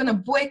she was going to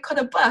boycott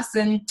a bus,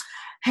 and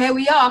here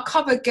we are,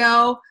 cover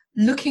girl,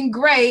 looking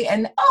great,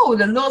 and oh,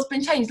 the law's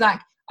been changed.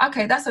 Like,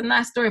 okay, that's a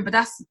nice story, but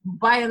that's,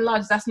 by and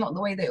large, that's not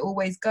the way that it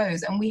always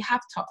goes. And we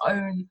have to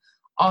own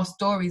our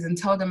stories and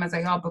tell them as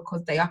they are,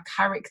 because they are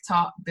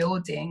character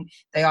building,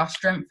 they are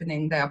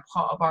strengthening, they are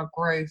part of our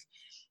growth.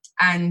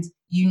 And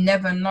you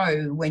never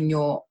know when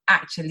you're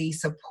actually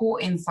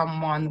supporting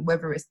someone,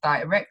 whether it's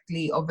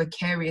directly or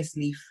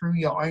vicariously through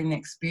your own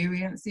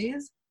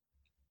experiences.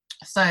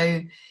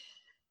 So,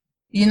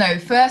 you know,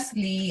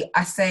 firstly,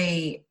 I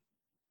say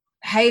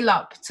hail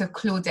up to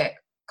Claudette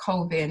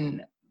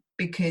Colvin,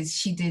 because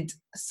she did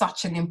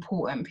such an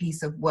important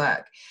piece of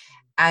work.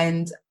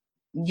 And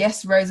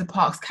yes, Rosa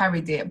Parks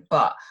carried it,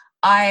 but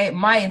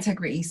my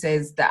integrity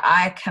says that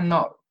I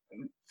cannot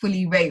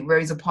fully rate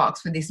Rosa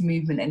Parks for this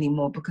movement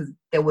anymore, because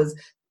there was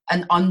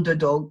an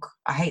underdog,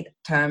 I hate the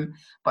term,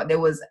 but there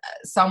was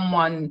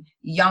someone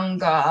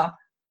younger,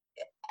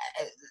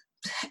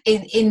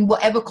 in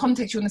whatever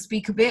context you want to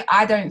speak of it.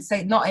 I don't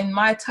say, not in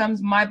my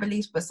terms, my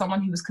beliefs, but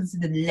someone who was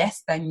considered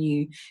less than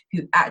you,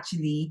 who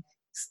actually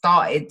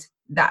started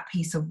that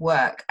piece of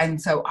work. And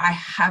so I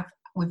have,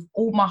 with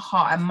all my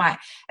heart and might,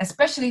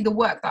 especially the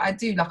work that I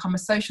do, like I'm a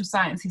social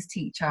sciences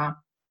teacher,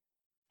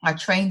 I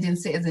trained in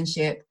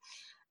citizenship,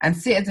 and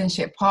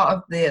citizenship, part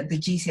of the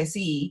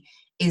GCSE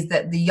is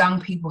that the young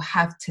people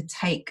have to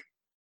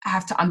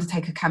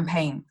undertake a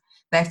campaign.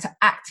 They have to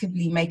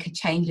actively make a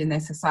change in their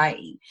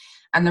society.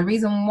 And the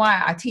reason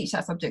why I teach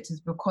that subject is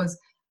because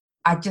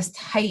I just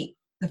hate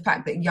the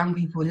fact that young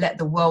people let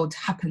the world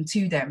happen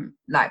to them.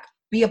 Like,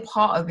 be a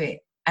part of it,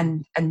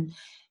 and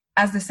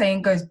as the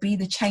saying goes, be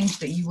the change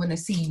that you want to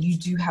see. You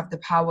do have the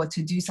power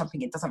to do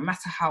something. It doesn't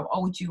matter how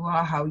old you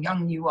are, how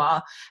young you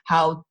are,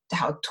 how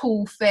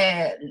tall,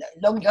 fair,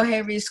 long your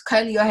hair is,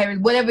 curly your hair is,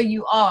 whatever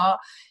you are,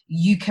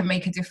 you can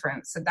make a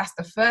difference. So that's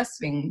the first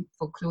thing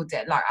for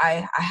Claudette. Like,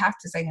 I have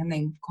to say her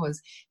name because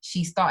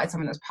she started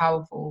something that's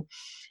powerful.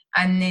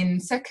 And then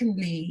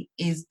secondly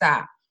is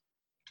that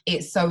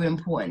it's so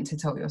important to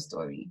tell your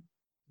story.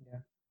 Yeah.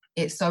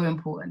 It's so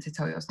important to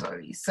tell your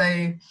story.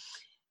 So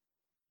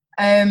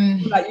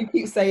like, you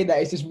keep saying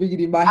that, it's just ringing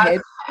in my head.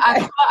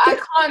 I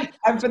can't.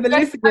 And for the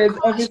listeners,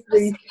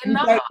 obviously you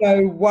don't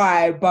know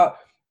why, but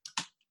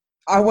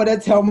I want to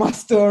tell my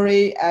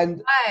story,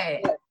 and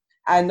right.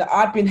 And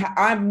I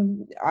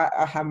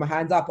have my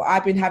hands up.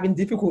 I've been having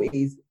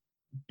difficulties,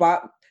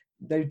 but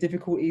those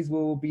difficulties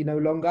will be no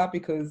longer,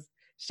 because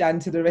Shan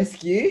to the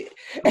rescue.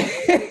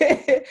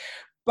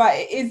 But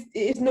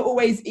it's not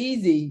always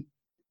easy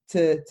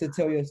to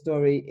tell your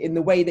story in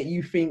the way that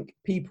you think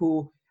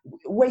people,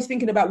 always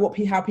thinking about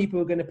how people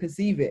are going to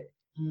perceive it.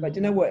 But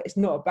you know what? It's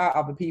not about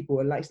other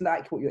people. And like, it's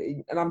like what you're,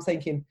 and I'm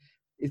thinking,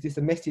 is this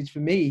a message for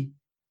me?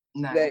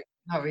 No, like,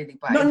 not really.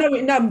 But no,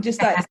 I'm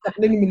just like,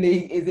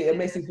 subliminally, is it a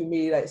message for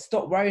me? Like,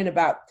 stop worrying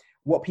about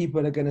what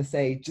people are going to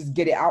say. Just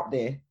get it out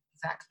there.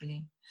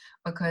 Exactly.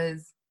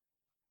 Because,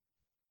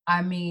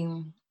 I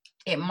mean,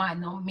 it might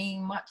not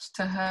mean much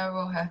to her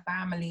or her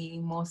family,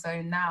 more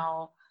so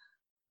now,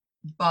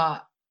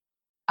 but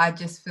I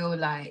just feel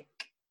like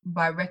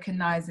by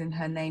recognizing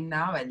her name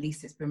now, at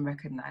least it's been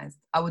recognized.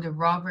 I would have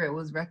rather it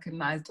was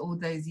recognized all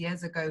those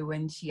years ago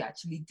when she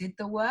actually did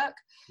the work.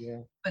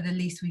 Yeah. But the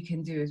least we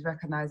can do is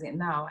recognize it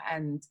now.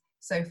 And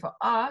so for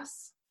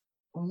us,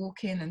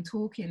 walking and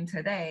talking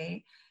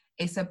today,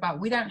 it's about,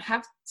 we don't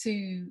have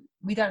to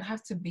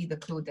be the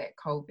Claudette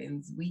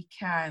Colvins. We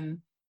can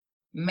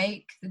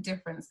make the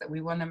difference that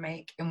we want to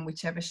make in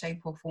whichever shape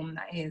or form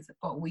that is,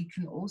 but we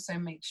can also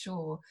make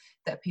sure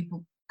that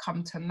people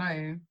come to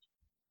know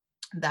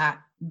that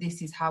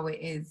this is how it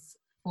is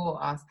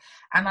for us.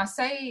 And I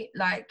say,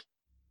 like,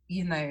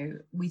 you know,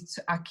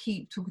 I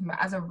keep talking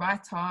about, as a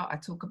writer, I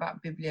talk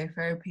about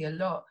bibliotherapy a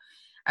lot,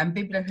 and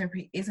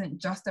bibliotherapy isn't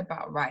just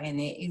about writing.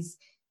 It is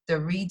the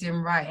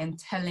reading, writing,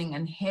 telling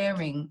and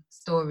hearing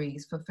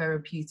stories for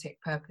therapeutic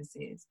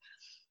purposes.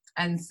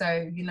 And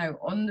so, you know,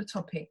 on the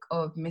topic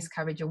of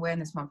Miscarriage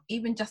Awareness Month,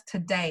 even just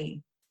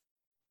today,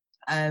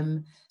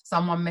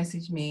 someone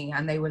messaged me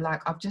and they were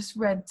like, I've just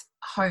read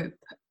Hope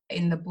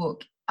in the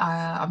book.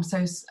 I'm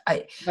so...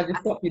 I just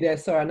stop you there.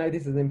 Sorry, I know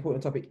this is an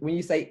important topic. When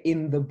you say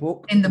in the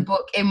book...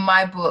 In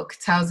my book,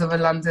 Tales of a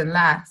London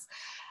Lass.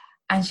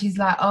 And she's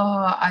like,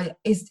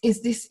 is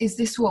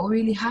this what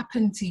really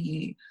happened to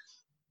you?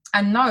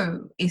 And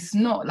no, it's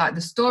not. Like,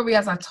 the story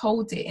as I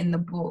told it in the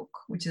book,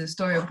 which is a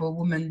story of a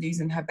woman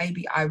losing her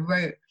baby, I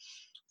wrote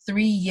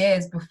 3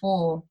 years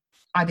before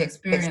I'd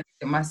experienced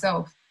it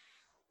myself,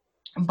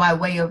 by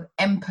way of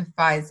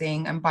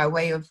empathizing and by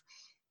way of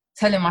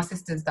telling my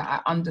sisters that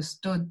I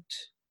understood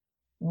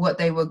what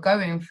they were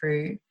going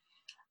through.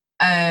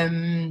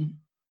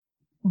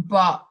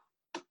 But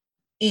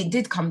it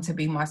did come to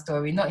be my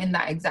story, not in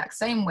that exact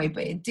same way,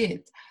 but it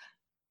did.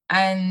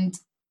 And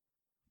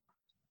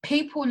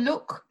people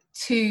look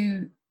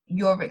to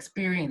your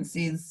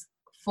experiences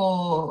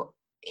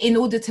in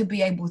order to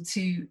be able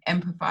to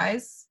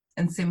empathize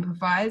and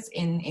sympathize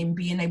in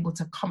being able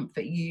to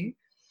comfort you.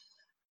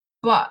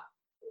 But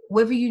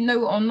whether you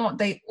know it or not,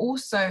 they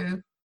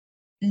also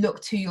look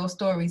to your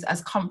stories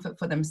as comfort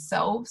for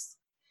themselves.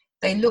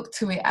 They look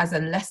to it as a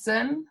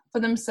lesson for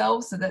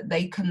themselves so that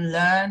they can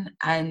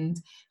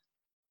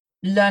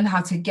learn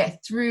how to get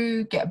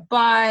through, get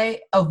by,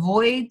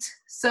 avoid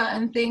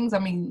certain things. I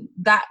mean,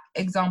 that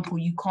example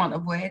you can't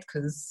avoid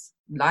because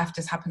life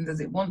just happens as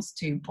it wants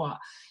to. But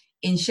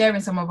in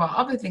sharing some of our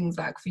other things,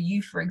 like for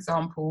you, for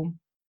example,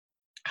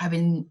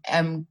 having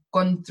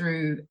gone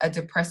through a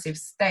depressive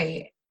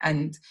state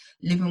and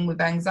living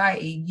with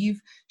anxiety,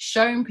 you've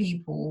shown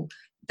people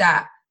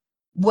that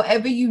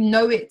whatever you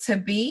know it to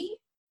be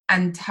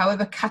and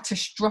however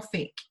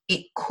catastrophic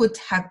it could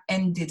have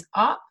ended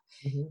up,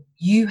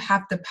 you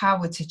have the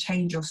power to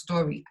change your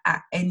story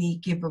at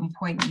any given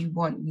point you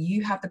want.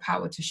 You have the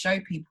power to show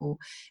people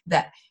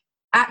that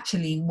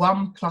actually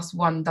 1 +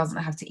 1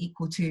 doesn't have to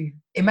equal 2.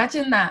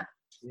 Imagine that.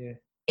 Yeah.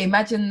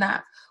 Imagine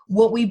that.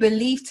 What we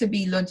believe to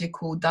be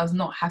logical does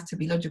not have to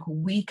be logical.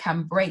 We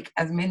can break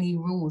as many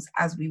rules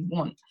as we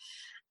want.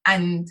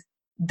 And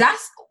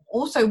that's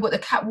also what the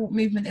catwalk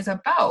movement is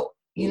about,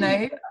 you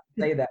know?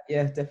 Say that,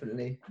 yeah,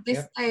 definitely.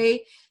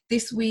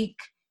 This week,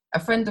 a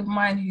friend of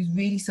mine who's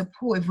really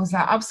supportive was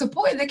like, I'm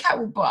supporting the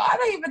catwalk, but I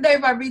don't even know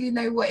if I really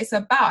know what it's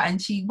about.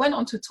 And she went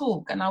on to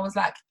talk, and I was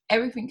like,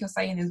 everything you're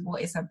saying is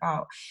what it's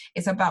about.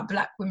 It's about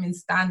Black women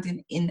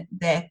standing in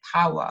their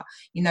power.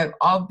 You know,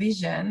 our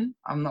vision,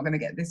 I'm not going to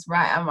get this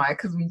right, am I?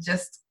 Because we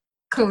just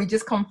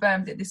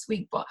confirmed it this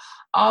week, but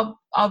our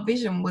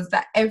vision was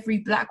that every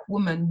Black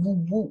woman will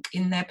walk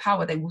in their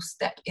power. They will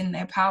step in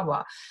their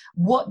power.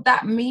 What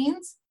that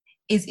means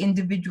is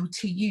individual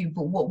to you,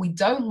 but what we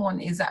don't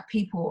want is that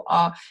people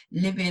are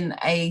living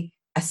a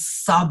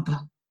sub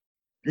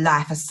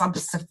life, a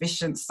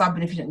sub-sufficient,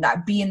 sub-inefficient,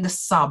 like being the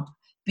sub,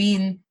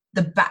 being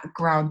the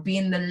background,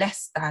 being the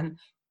less than.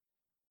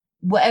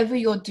 Whatever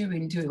you're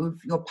doing, do it with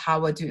your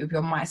power, do it with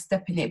your might,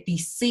 step in it, be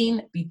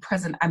seen, be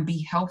present, and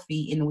be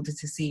healthy in order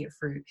to see it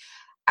through.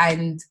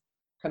 And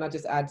can I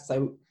just add,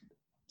 so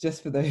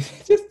just for those,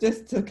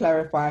 just to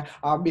clarify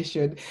our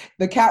mission,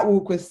 the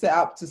catwalk was set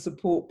up to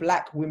support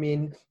Black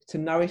women to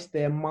nourish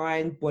their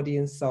mind, body,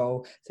 and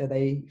soul so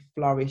they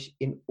flourish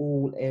in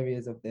all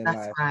areas of their life.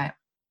 That's right.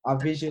 Our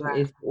vision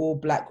is for all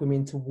Black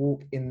women to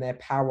walk in their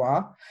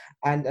power.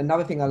 And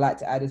another thing I'd like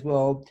to add as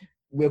well,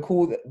 we're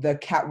called the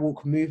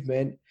catwalk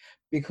movement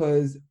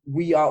because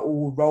we are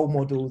all role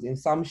models in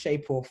some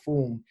shape or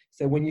form.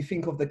 So when you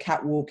think of the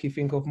catwalk, you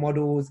think of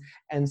models.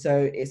 And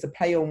so it's a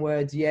play on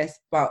words, yes,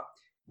 but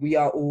we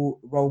are all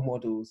role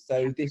models.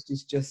 So this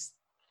is just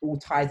all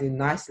ties in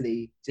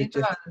nicely to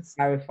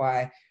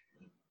clarify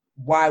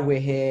why we're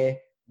here,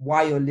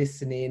 why you're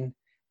listening,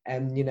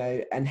 and, you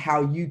know, and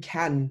how you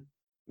can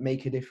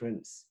make a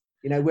difference.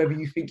 You know, whether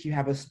you think you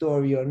have a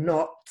story or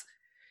not,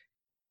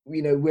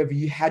 you know, whether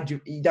you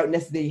don't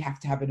necessarily have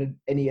to have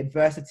any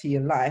adversity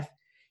in life,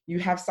 you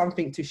have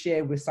something to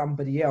share with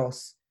somebody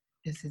else.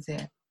 This is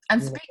it.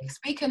 And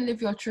speak and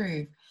live your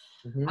truth.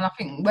 And I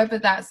think whether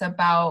that's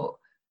about,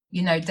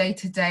 you know, day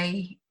to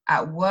day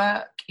at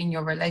work, in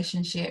your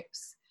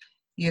relationships,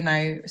 you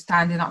know,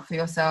 standing up for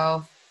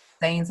yourself,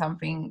 saying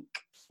something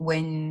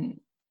when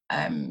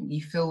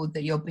you feel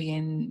that you're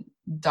being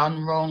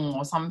done wrong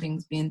or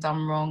something's being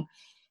done wrong.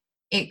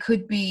 It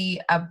could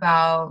be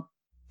about,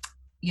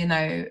 you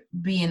know,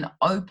 being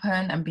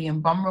open and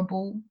being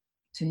vulnerable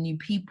to new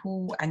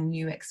people and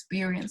new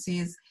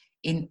experiences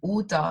in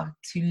order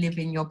to live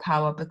in your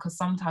power, because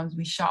sometimes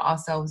we shut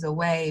ourselves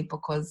away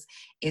because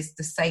it's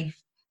the safe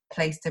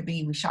place to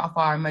be. We shut off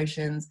our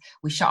emotions,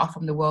 we shut off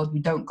from the world, we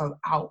don't go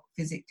out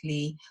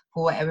physically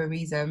for whatever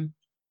reason.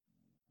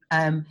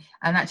 And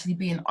actually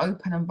being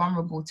open and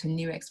vulnerable to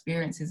new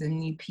experiences and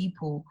new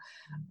people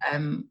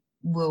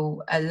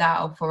will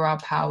allow for our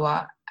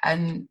power,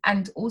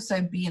 and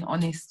also being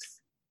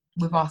honest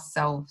with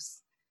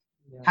ourselves,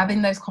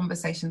 having those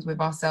conversations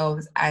with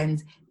ourselves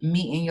and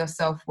meeting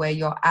yourself where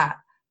you're at,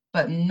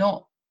 but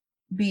not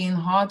being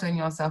hard on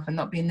yourself and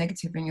not being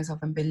negative on yourself,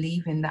 and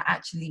believing that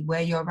actually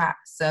where you're at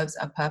serves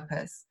a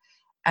purpose.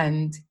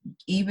 And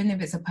even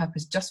if it's a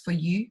purpose just for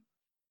you,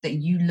 that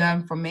you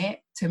learn from it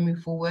to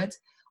move forward,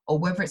 or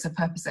whether it's a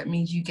purpose that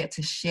means you get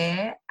to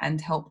share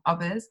and help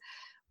others.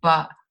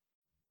 But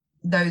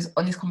those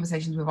honest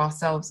conversations with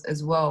ourselves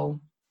as well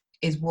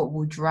is what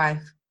will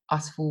drive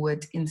us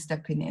forward in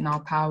stepping in our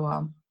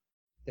power.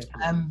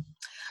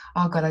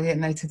 Oh God, I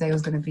didn't know today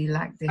was going to be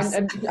like this.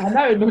 And I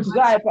know, not just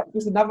that, but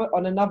just another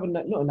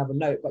note, not another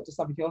note, but just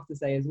something else to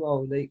say as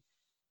well.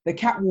 The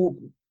catwalk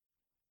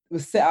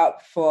was set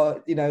up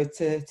for, you know,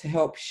 to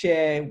help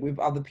share with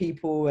other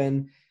people,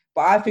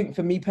 but I think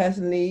for me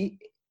personally,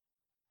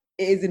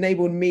 it has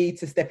enabled me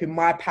to step in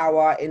my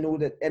power in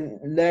order and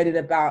learning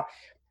about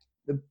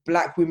the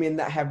Black women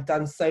that have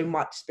done so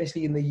much,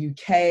 especially in the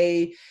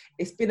UK.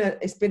 It's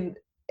been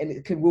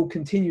and will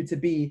continue to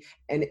be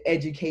an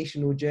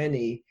educational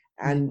journey.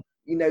 And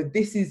you know,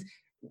 this is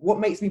what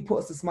makes me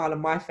put a smile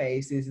on my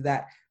face, is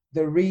that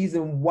the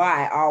reason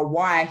why our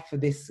why for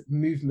this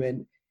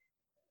movement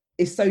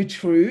is so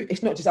true.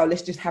 It's not just, oh,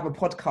 let's just have a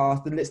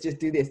podcast and let's just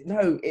do this.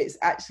 No, it's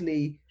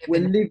actually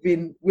we're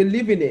living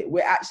it.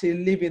 We're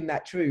actually living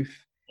that truth.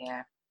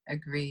 Yeah,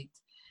 agreed.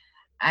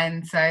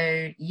 And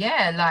so,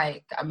 yeah,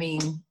 like, I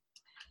mean,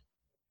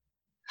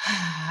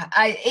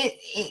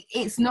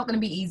 it's not going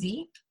to be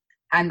easy.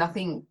 And I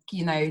think,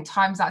 you know,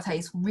 times like today,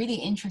 it's really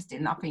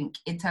interesting, I think,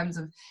 in terms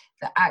of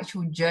the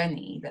actual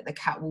journey that the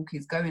catwalk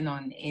is going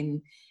on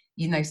in,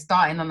 you know,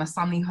 starting on a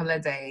sunny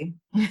holiday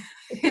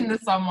in the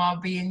summer,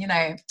 being, you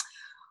know,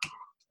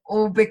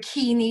 all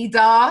bikinied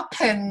up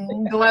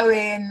and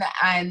glowing,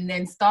 and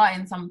then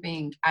starting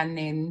something, and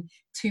then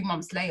 2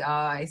 months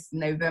later it's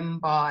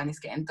November and it's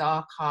getting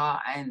darker,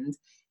 and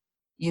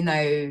you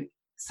know,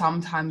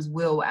 sometimes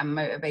will and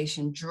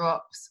motivation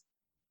drops.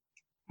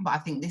 But I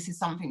think this is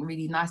something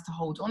really nice to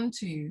hold on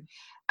to,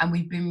 and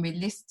we've been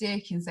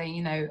realistic in saying,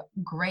 you know,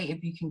 great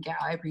if you can get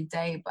out every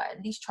day, but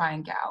at least try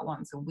and get out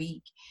once a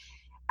week.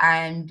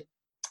 And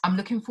I'm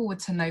looking forward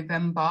to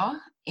November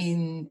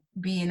in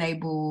being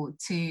able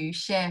to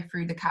share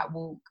through the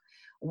catwalk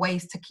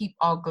ways to keep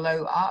our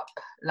glow up,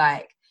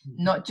 like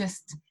not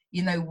just,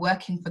 you know,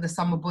 working for the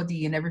summer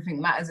body and everything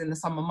matters in the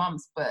summer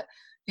months, but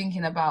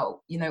thinking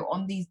about, you know,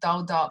 on these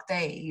dull, dark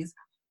days,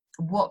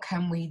 what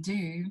can we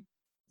do?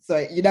 So,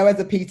 you know, as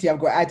a PT, I've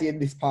got to add in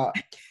this part.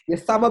 Your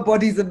summer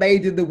bodies are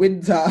made in the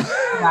winter.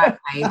 Right,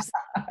 babes.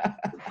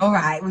 All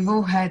right, we've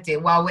all heard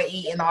it while we're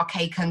eating our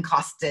cake and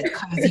custard,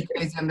 cozy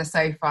on the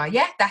sofa.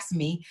 Yeah, that's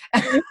me.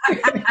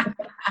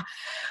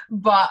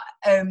 But,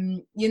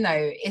 you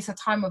know, it's a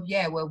time of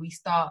year where we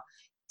start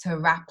to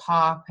wrap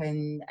up,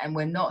 and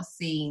we're not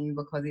seen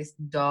because it's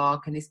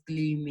dark and it's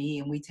gloomy,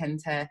 and we tend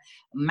to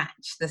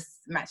match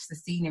the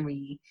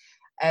scenery.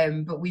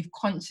 But we've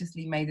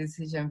consciously made a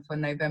decision for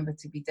November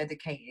to be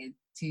dedicated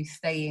to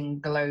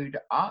staying glowed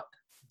up.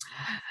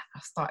 I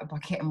started by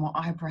getting my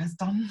eyebrows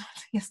done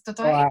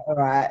yesterday. All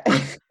right.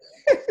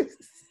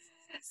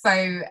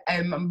 So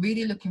I'm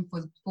really looking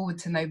forward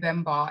to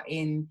November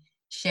in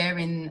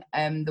sharing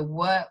the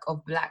work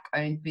of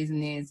Black-owned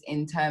business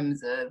in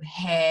terms of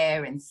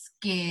hair and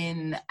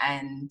skin,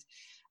 and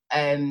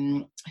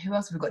who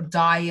else have we got?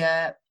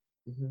 Diet,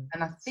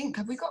 and I think,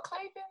 have we got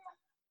clothing?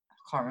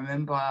 I can't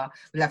remember.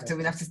 We'll have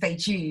to stay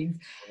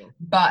tuned.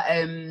 But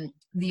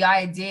the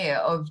idea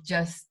of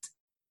just,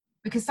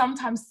 because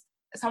sometimes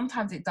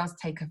it does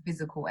take a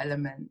physical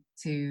element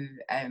to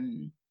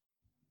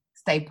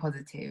stay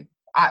positive.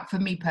 For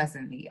me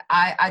personally,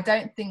 I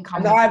don't think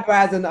And the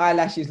eyebrows and the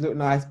eyelashes look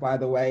nice, by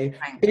the way.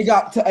 Thanks. Big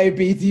up to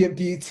Obedient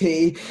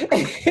Beauty.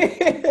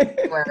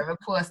 Wherever,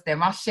 post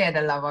them. I'll share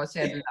the love.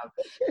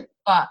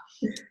 But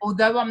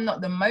although I'm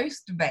not the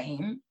most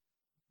vain,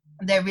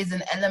 there is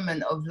an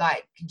element of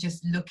like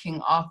just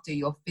looking after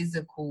your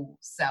physical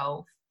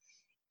self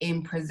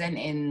in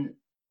presenting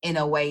in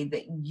a way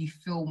that you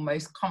feel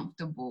most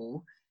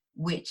comfortable,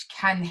 which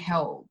can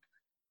help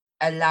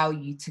allow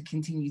you to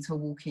continue to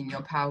walk in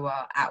your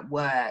power at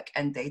work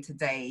and day to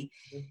day,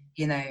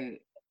 you know,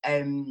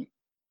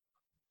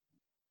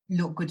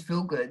 look good,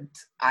 feel good,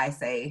 I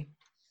say.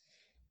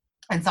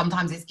 And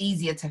sometimes it's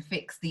easier to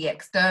fix the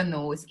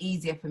external. It's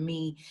easier for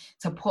me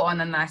to put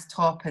on a nice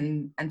top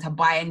and to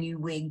buy a new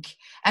wig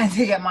and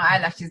to get my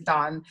eyelashes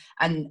done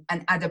and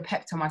add a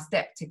pep to my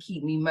step to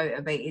keep me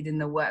motivated in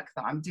the work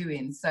that I'm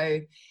doing. So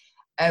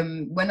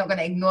we're not going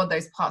to ignore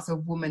those parts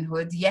of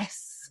womanhood.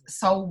 Yes,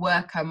 soul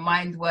work and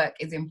mind work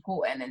is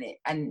important,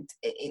 and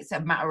it's a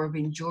matter of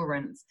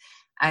endurance.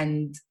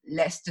 And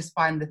let's just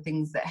find the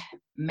things that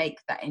make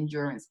that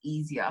endurance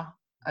easier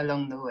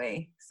along the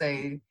way.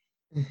 So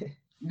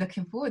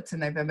looking forward to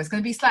November. It's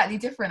going to be slightly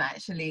different,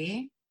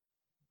 actually.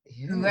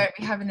 Yeah. We won't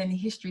be having any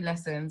history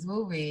lessons,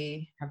 will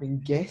we?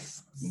 Having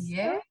guests.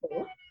 Yeah.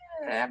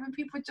 Having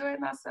people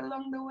join us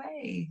along the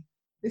way.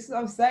 This is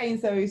what I'm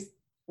saying. So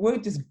we're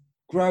just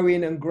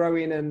growing.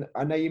 And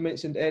I know you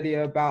mentioned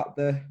earlier about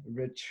the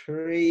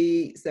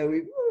retreat. So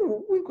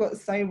we've got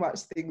so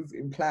much things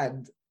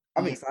planned.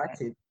 I'm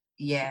excited.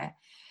 Yeah.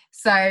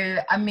 So,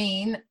 I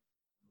mean,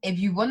 if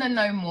you want to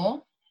know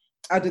more,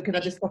 Can I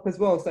just stop as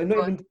well? So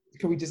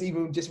can we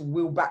just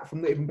wheel back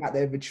from not even back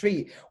there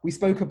retreat? We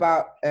spoke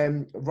about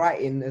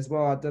writing as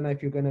well. I don't know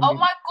if you're going to. Oh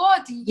my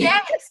God,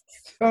 yes.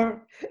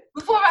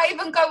 Before I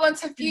even go on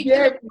to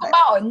future,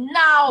 about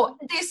now,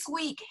 this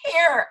week,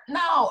 here,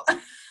 now.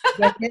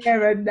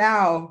 Here and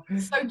now.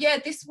 So yeah,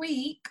 this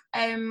week,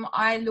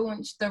 I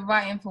launched the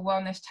Writing for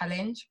Wellness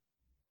Challenge.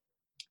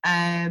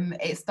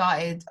 It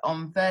started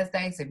on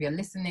Thursday, so if you're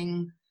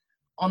listening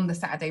on the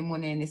Saturday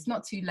morning, it's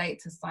not too late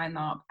to sign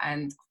up.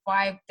 And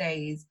 5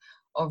 days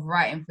of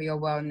writing for your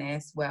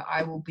wellness, where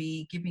I will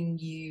be giving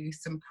you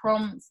some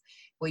prompts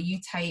where you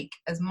take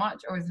as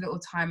much or as little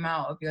time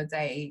out of your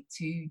day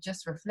to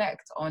just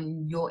reflect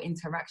on your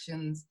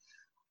interactions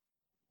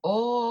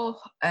or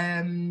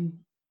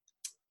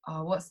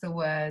what's the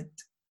word,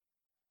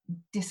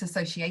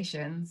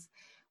 disassociations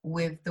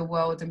with the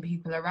world and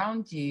people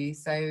around you.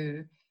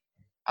 So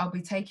I'll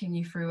be taking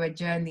you through a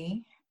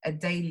journey, a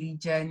daily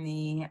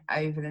journey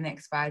over the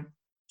next 5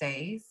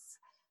 days.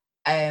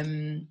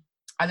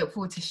 I look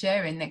forward to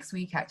sharing next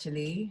week,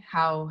 actually,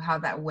 how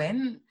that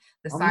went.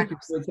 I'm looking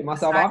forward to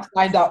myself. I'm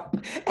signed up.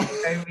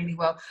 Going really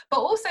well. But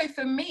also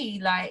for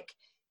me, like,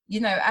 you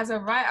know, as a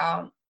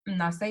writer,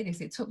 and I say this,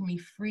 it took me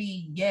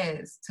 3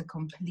 years to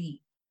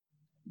complete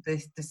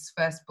this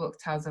first book,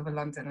 Tales of a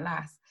London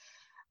Lass.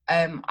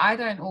 I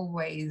don't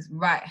always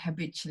write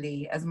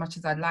habitually as much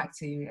as I'd like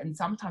to, and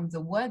sometimes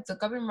the words are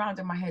going around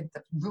in my head,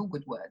 the real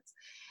good words,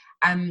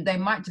 and they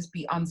might just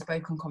be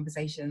unspoken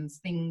conversations,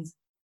 things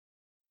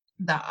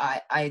that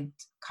I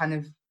kind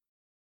of,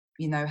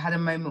 you know, had a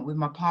moment with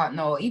my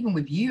partner, or even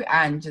with you,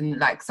 Ange, and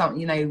like some,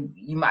 you know,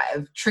 you might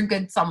have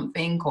triggered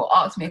something or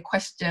asked me a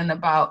question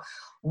about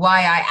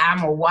why I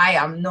am or why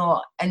I'm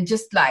not, and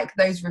just like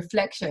those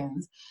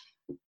reflections.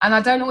 And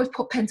I don't always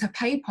put pen to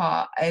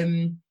paper.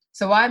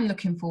 So I'm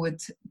looking forward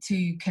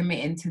to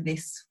committing to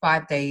this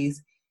 5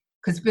 days,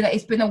 because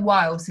it's been a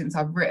while since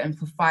I've written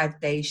for 5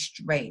 days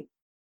straight.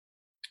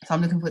 So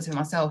I'm looking forward to it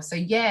myself. So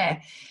yeah,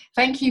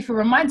 thank you for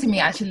reminding me,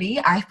 actually.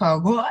 I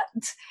forgot.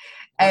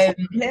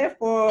 Here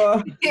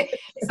for.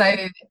 So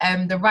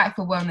the Write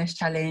for Wellness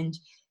Challenge,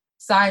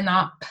 sign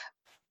up.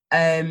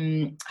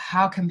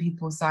 How can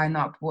people sign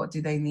up? What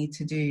do they need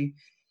to do?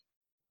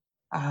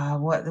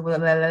 I'm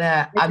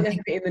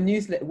thinking in the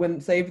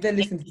newsletter. So if they're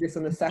listening to this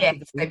on a Saturday,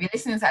 yes, so if you're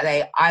listening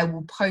Saturday, I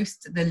will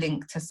post the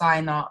link to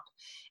sign up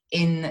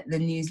in the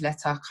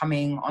newsletter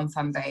coming on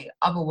Sunday.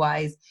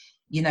 Otherwise,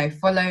 you know,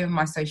 follow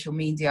my social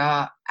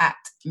media at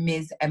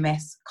Ms.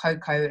 MS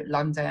Coco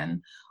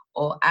London,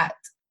 or at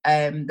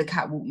the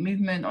Catwalk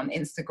Movement on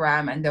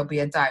Instagram, and there'll be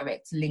a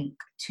direct link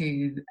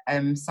to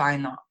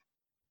sign up.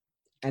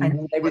 And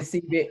will they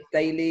receive it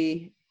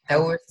daily?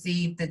 They'll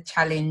receive the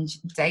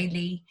challenge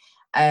daily.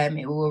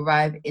 It will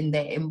arrive in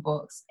their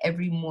inbox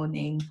every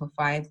morning for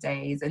 5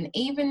 days. And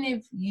even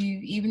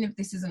if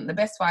this isn't the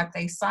best 5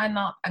 days, sign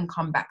up and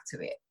come back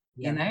to it.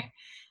 You know,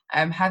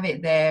 have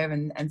it there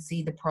and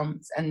see the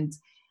prompts. And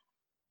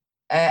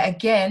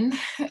again,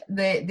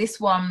 the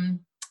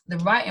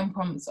writing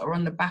prompts are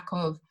on the back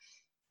of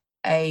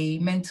a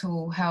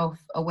mental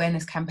health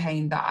awareness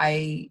campaign that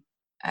I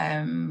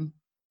curated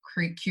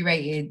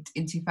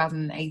in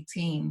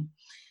 2018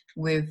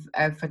 with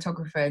a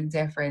photographer and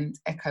dear friend,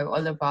 Echo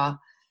Oliver.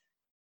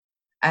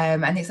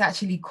 And it's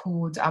actually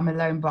called I'm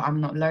Alone But I'm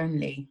Not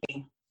Lonely,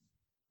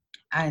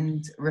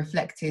 and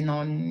reflecting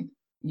on,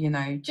 you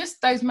know,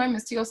 just those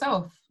moments to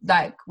yourself,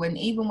 like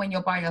even when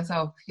you're by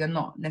yourself, you're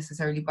not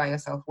necessarily by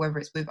yourself, whether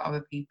it's with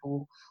other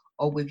people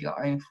or with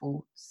your own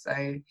thoughts.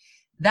 So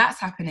that's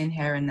happening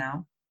here and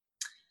now.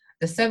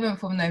 The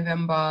 7th of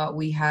November,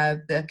 we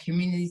have the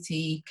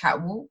community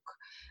catwalk.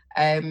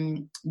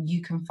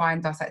 You can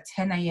find us at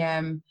 10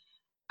 a.m.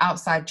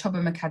 outside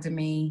Chobham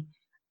Academy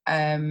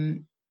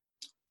on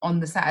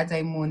the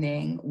Saturday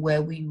morning,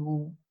 where we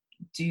will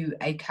do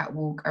a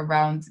catwalk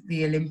around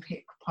the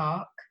Olympic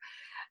Park.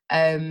 So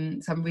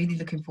I'm really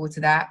looking forward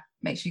to that.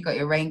 Make sure you got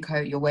your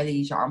raincoat, your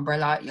wellies, your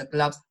umbrella, your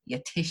gloves,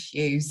 your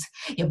tissues,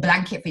 your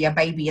blanket for your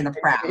baby in the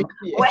pram.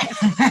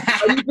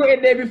 Are you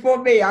putting there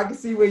before me? I can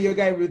see where you're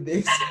going with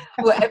this.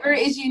 Whatever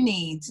it is you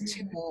need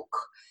to walk.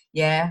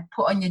 Yeah,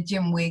 put on your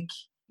gym wig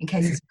in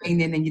case it's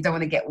raining and you don't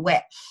want to get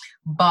wet.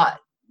 But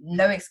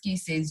no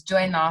excuses.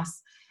 Join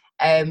us.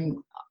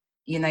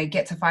 You know,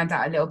 get to find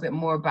out a little bit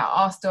more about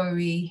our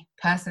story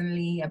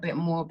personally, a bit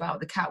more about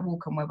the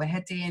catwalk and where we're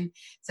heading,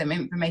 some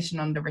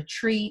information on the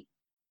retreat.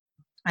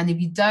 And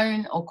if you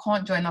don't or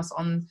can't join us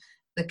on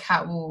the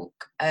catwalk,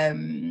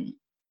 the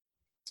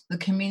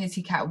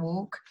community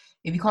catwalk,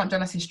 if you can't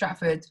join us in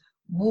Stratford,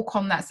 walk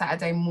on that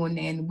Saturday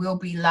morning. We'll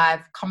be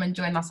live. Come and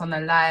join us on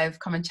the live.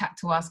 Come and chat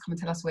to us. Come and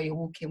tell us where you're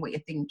walking, what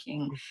you're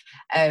thinking.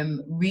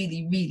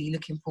 Really, really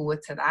looking forward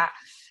to that.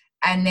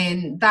 And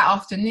then that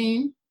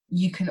afternoon,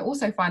 you can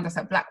also find us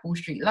at Blackwall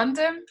Street,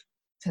 London,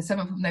 to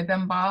 7th of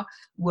November,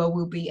 where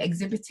we'll be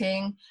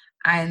exhibiting,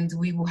 and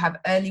we will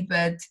have early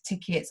bird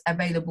tickets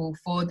available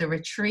for the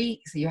retreat.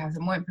 So you have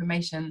some more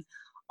information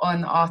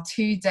on our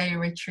 2-day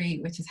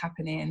retreat, which is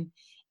happening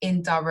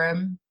in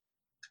Durham.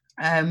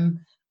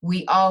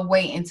 we are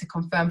waiting to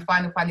confirm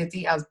final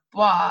details.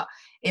 But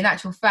in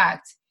actual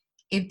fact,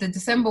 if the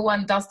December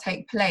one does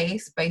take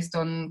place based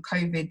on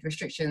COVID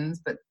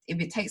restrictions, but if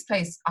it takes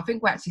place, I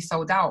think we're actually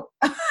sold out.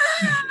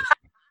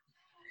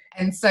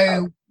 And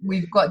so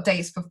we've got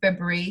dates for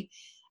February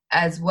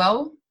as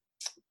well.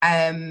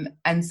 And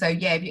so,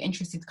 yeah, if you're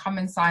interested, come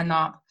and sign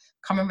up,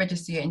 come and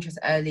register your interest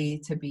early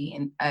to be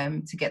in,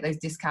 to get those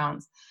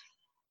discounts.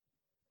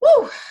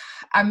 Woo!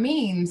 I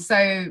mean,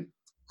 so...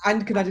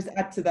 And can I just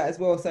add to that as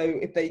well? So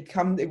if they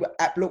come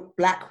at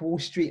Black Wall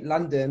Street,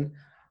 London,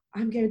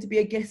 I'm going to be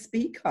a guest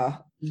speaker.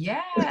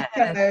 Yeah.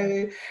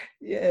 So,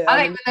 yeah. I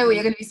don't even know what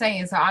you're going to be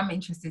saying, so I'm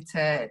interested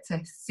to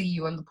see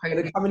you on the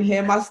podium. Come and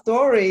hear my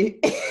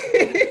story.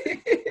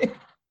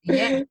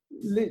 Yeah.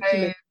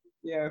 Literally. So,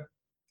 yeah.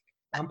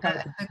 I'm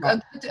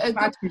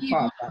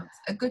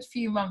a good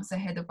few months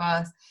ahead of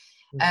us.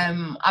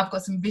 I've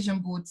got some vision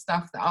board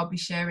stuff that I'll be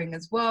sharing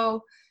as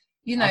well.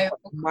 You know,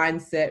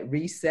 mindset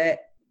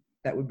reset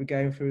that we'll be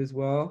going through as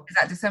well. Is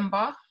that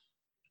December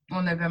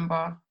or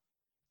November?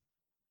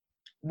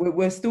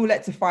 We're still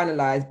yet to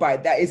finalize,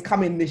 but that is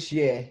coming this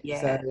year.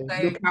 Yeah.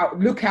 So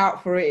look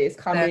out for it. It's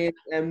coming.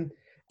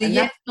 The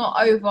year's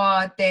not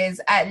over.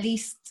 There's at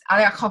least,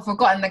 I've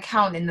forgotten the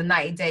count in the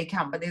 90-day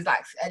count, but there's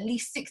like at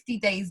least 60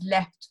 days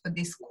left for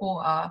this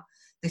quarter,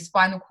 this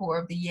final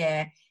quarter of the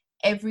year.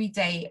 Every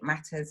day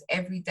matters.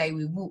 Every day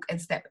we walk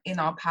and step in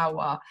our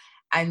power.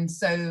 And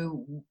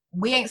so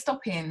we ain't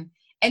stopping.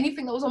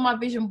 Anything that was on my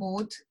vision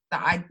board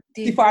that I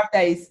did. 65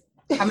 days.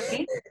 How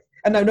many?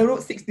 No,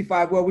 not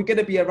 65. Well, we're going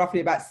to be roughly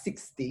about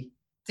 60.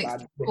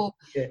 60. Cool.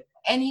 Yeah.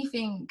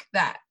 Anything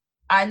that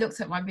I looked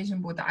at my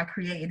vision board that I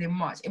created in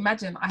March.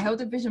 Imagine I held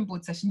a vision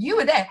board session. You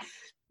were there.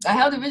 I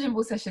held a vision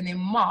board session in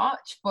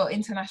March for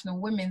International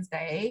Women's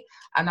Day.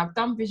 And I've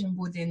done vision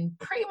boarding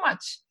pretty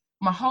much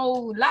my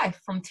whole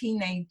life from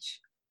teenage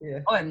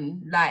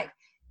on. Like,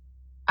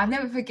 I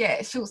never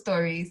forget short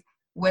stories.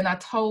 When I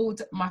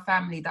told my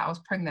family that I was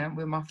pregnant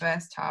with my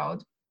first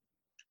child,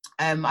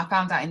 I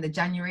found out in the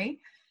January.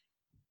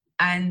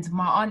 And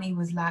my auntie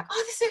was like,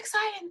 oh, this is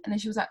exciting. And then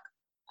she was like,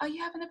 are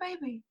you having a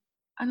baby?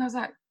 And I was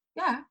like,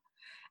 yeah.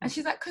 And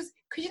she's like, because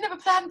you never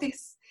planned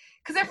this.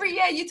 Because every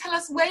year you tell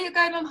us where you're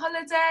going on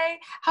holiday,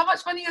 how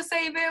much money you're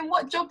saving,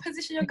 what job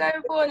position you're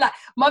going for. Like,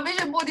 my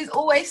vision board is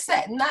always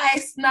set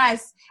nice.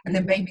 And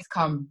then babies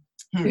come.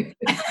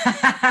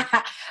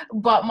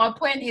 But my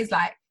point is,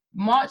 like,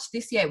 March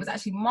this year, it was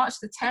actually March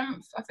the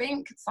 10th, I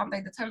think,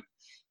 Sunday the 10th.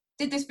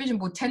 Did this vision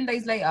board, 10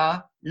 days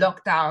later,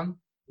 lockdown.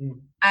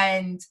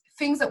 And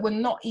things that were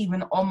not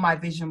even on my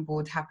vision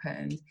board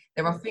happened.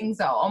 There are things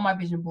that are on my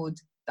vision board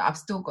that I've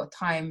still got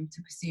time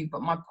to pursue.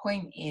 But my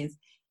point is,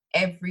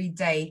 every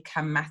day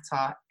can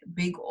matter,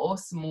 big or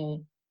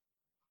small.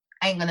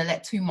 I ain't gonna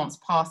let 2 months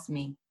pass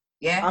me.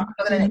 Yeah,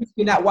 I'm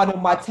looking at one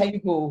on my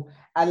table,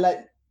 and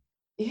like,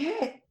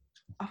 yeah,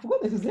 I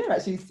forgot this was there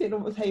actually, sitting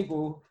on the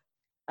table,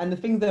 and the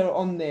things that are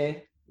on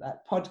there,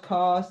 like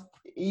podcast,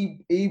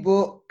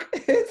 ebook.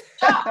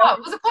 Shut up.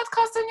 Was a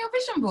podcast on your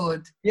vision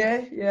board?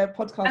 Yeah,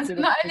 podcast. And so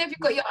not only have you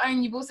got your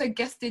own, you've also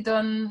guested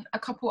on a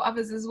couple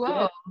others as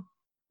well.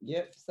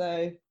 Yep.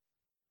 So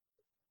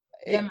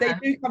they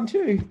do come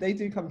true. They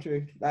do come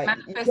true. Like,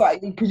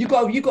 because you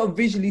got to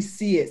visually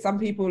see it. Some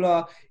people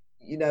are,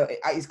 you know,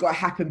 it's got to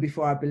happen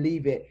before I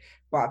believe it.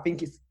 But I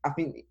think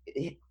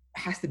it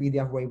has to be the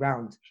other way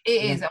around.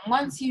 It is. And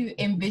once you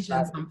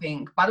envision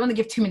something, but I don't want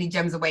to give too many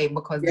gems away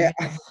because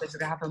it's going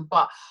to happen.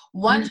 But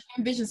once you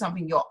envision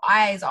something, your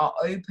eyes are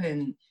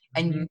open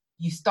and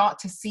you start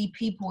to see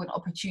people and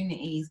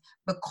opportunities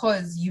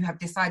because you have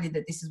decided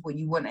that this is what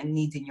you want and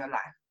need in your life.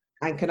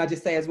 And can I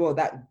just say as well,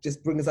 that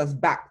just brings us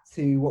back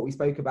to what we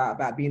spoke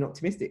about being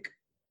optimistic.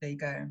 There you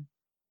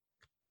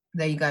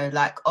go.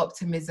 Like,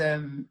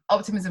 optimism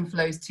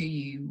flows to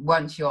you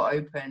once you're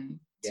open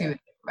to it,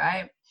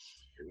 right?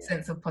 Yeah.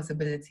 Sense of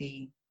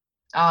possibility.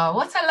 Oh,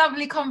 what a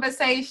lovely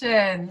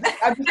conversation.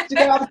 I'm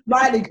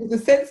smiling because the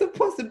sense of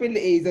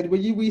possibilities, and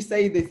when we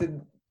say this,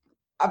 and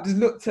I've just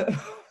looked at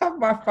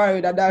my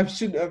phone, I know I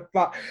shouldn't have,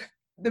 but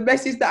the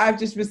message that I've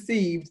just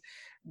received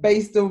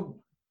based on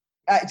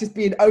just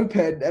being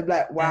open, I'm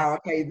like, wow,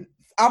 okay,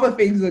 other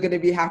things are going to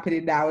be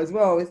happening now as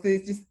well.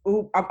 It's just,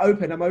 I'm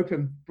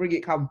open. Bring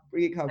it come.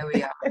 Here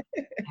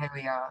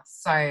we are.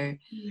 So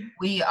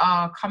we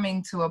are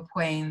coming to a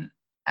point,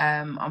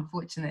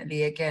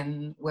 unfortunately,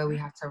 again, where we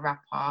have to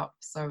wrap up.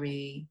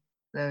 Sorry,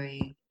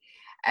 Chloe.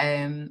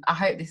 I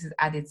hope this has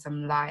added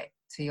some light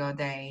to your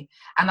day.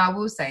 And I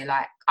will say,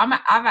 like,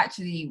 I've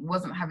actually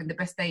wasn't having the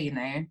best day, you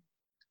know.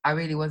 I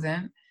really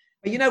wasn't.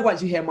 But you know,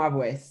 once you hear my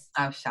voice.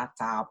 Oh, shut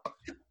up.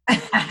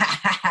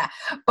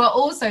 But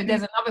also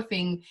there's another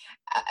thing,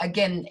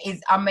 again,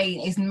 is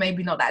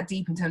maybe not that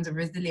deep in terms of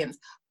resilience,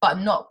 but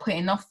not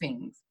putting off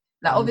things.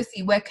 Like,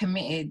 obviously we're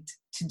committed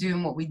to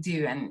doing what we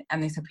do, and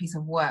it's a piece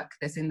of work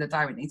that's in the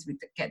diary that needs to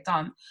get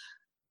done.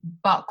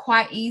 But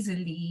quite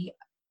easily,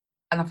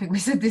 and I think we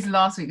said this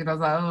last week, and I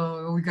was like,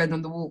 oh, are we going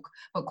on the walk?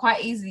 But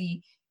quite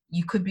easily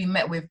you could be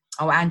met with,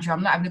 oh, Andrew,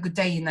 I'm not having a good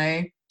day, you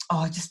know.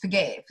 Oh, just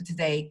forget it for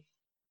today.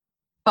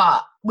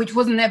 but which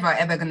was never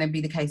ever going to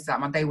be the case. That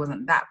my day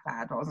wasn't that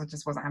bad. I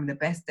just wasn't having the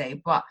best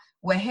day. But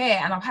we're here,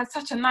 and I've had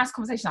such a nice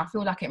conversation. I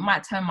feel like it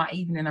might turn my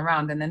evening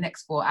around in the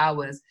next 4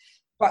 hours.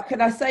 But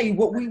can I say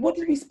what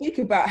did we speak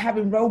about?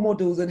 Having role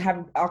models and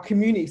having our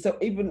community. So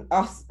even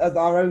us as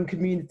our own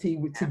community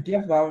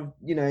together,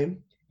 you know,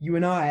 you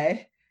and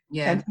I,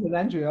 Chantal and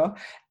Andrea,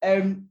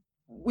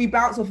 we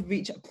bounce off of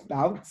each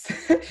other.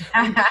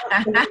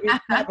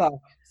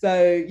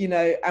 So, you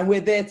know, and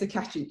we're there to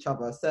catch each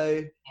other.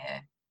 So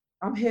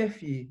I'm here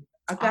for you.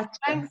 I got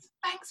you.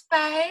 Thanks,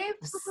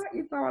 babes. I got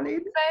you, darling.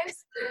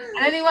 Babes.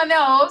 And anyone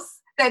else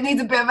that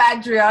needs a bit of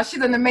Andrea,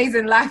 she's an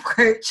amazing life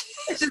coach.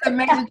 She's an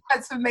amazing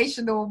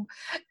transformational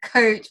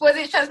coach. Was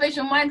it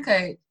transformational mind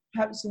coach?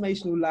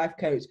 Transformational life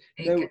coach.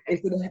 No,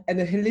 it's a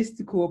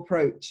holistical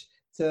approach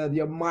to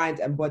your mind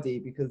and body,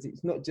 because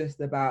it's not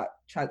just about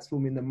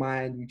transforming the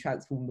mind, you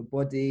transform the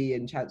body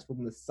and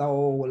transform the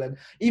soul. And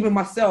even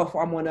myself,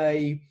 I'm on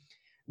a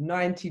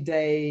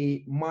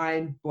 90-day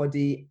mind,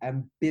 body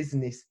and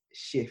business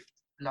shift.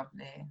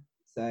 Lovely.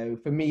 So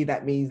for me,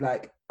 that means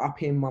like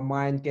upping my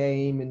mind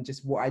game and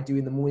just what I do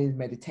in the morning,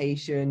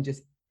 meditation,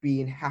 just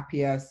being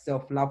happier,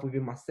 self-love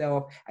within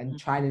myself, and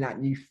trying out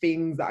new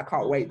things that I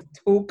can't wait to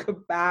talk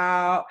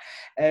about.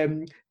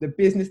 The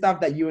business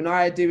stuff that you and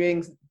I are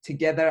doing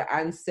together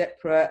and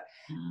separate,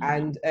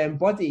 and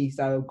body.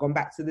 So I've gone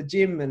back to the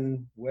gym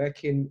and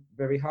working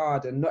very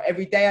hard. And not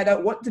every day I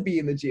don't want to be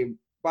in the gym,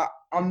 but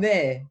I'm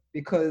there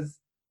because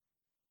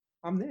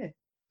I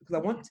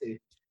want to.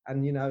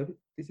 And you know,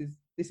 this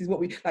is what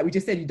we, like we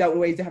just said, you don't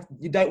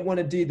want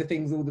to do the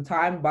things all the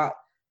time, but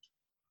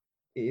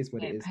it is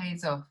what it is.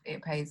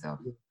 It pays off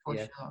for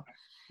sure.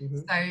 Mm-hmm.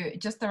 So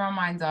just a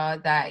reminder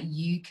that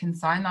you can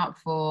sign up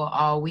for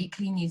our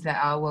weekly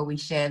newsletter where we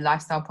share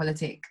lifestyle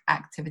politic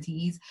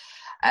activities,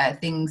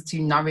 things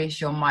to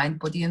nourish your mind,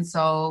 body and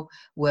soul,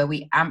 where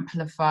we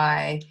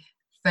amplify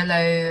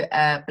fellow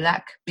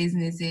Black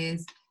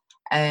businesses,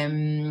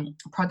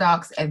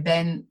 products,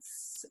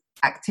 events,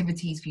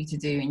 activities for you to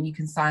do. And you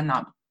can sign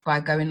up by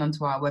going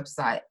onto our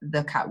website,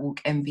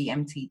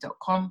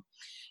 thecatwalkmvmt.com.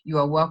 You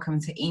are welcome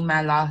to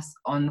email us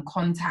on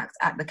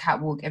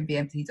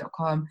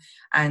contact@thecatwalkmvmt.com.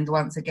 And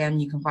once again,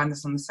 you can find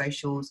us on the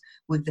socials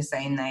with the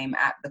same name,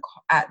 at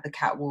the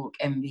Catwalk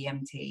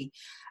MVMT.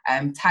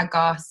 Tag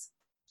us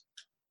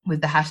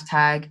with the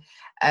hashtag,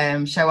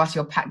 show us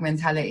your pack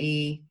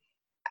mentality,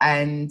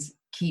 and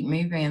keep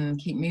moving,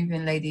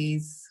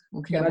 ladies.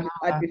 I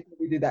before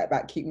we do that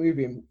about keep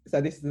moving.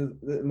 So this is a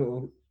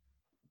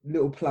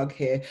little plug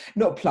here.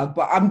 Not plug,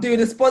 but I'm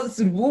doing a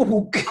sponsored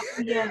walk.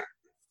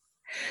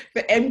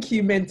 For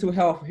MQ Mental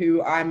Health,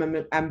 who I'm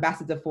an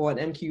ambassador for, and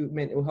MQ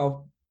Mental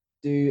Health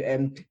do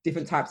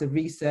different types of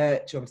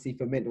research, obviously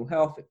for mental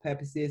health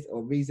purposes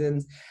or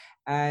reasons.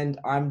 And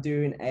I'm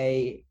doing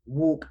a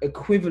walk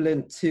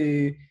equivalent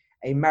to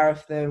a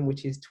marathon,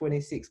 which is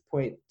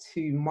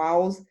 26.2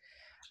 miles.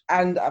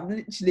 And I'm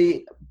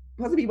literally,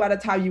 possibly by the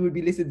time you would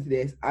be listening to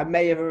this, I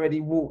may have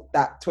already walked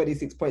that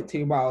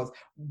 26.2 miles.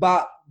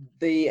 But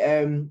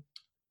the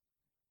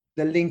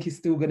link is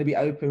still going to be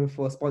open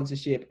for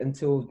sponsorship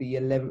until the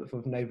 11th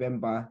of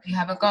November. You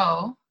have a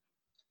goal?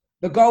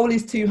 The goal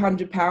is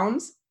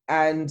 £200,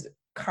 and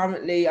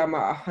currently I'm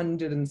at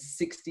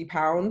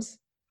 £160.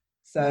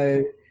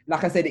 So,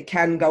 like I said, it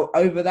can go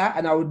over that,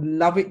 and I would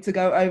love it to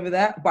go over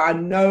that, but I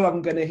know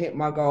I'm going to hit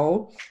my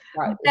goal.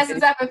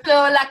 Blessings have to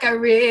flow like a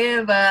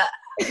river.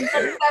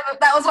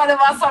 That was one of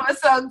our summer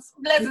songs.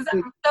 Blessings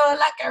have to flow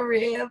like a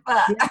river.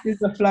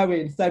 Blessings are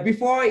flowing. So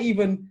before I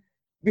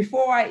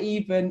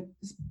even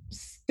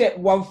step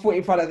one foot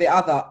in front of the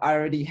other, I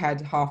already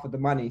had half of the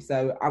money.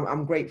 So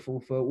I'm grateful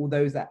for all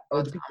the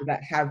people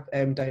that have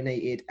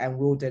donated and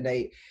will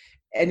donate.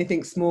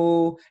 Anything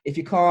small, if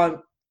you can't,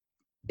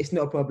 it's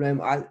not a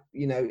problem.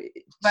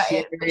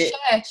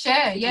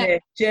 Share.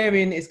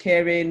 Sharing is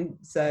caring.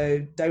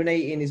 So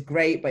donating is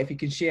great, but if you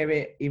can share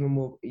it even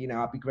more,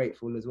 I'll be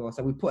grateful as well.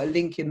 So we put a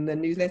link in the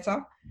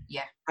newsletter.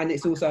 Yeah. And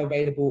it's also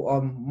available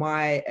on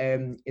my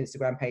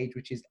Instagram page,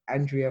 which is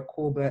Andrea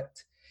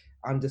Corbett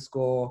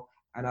 _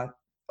 and I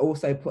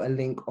also put a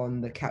link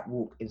on the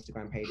Catwalk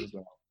Instagram page as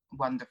well.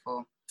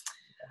 Wonderful.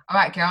 All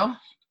right, girl.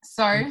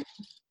 So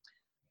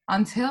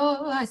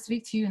until I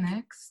speak to you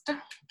next.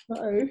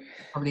 Uh-oh.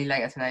 Probably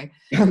later today.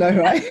 I know,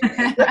 right?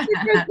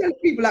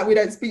 People like we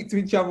don't speak to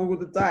each other all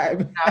the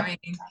time.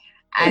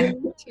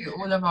 And to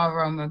all of our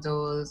role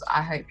models,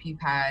 I hope you've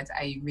had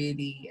a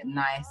really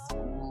nice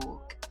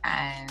walk.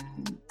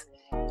 And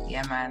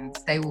yeah, man,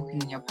 stay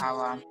walking in your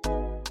power.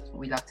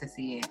 We love to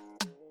see it.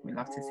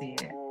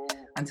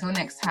 Until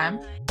next time.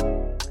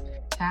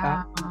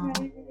 Ciao.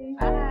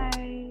 Bye.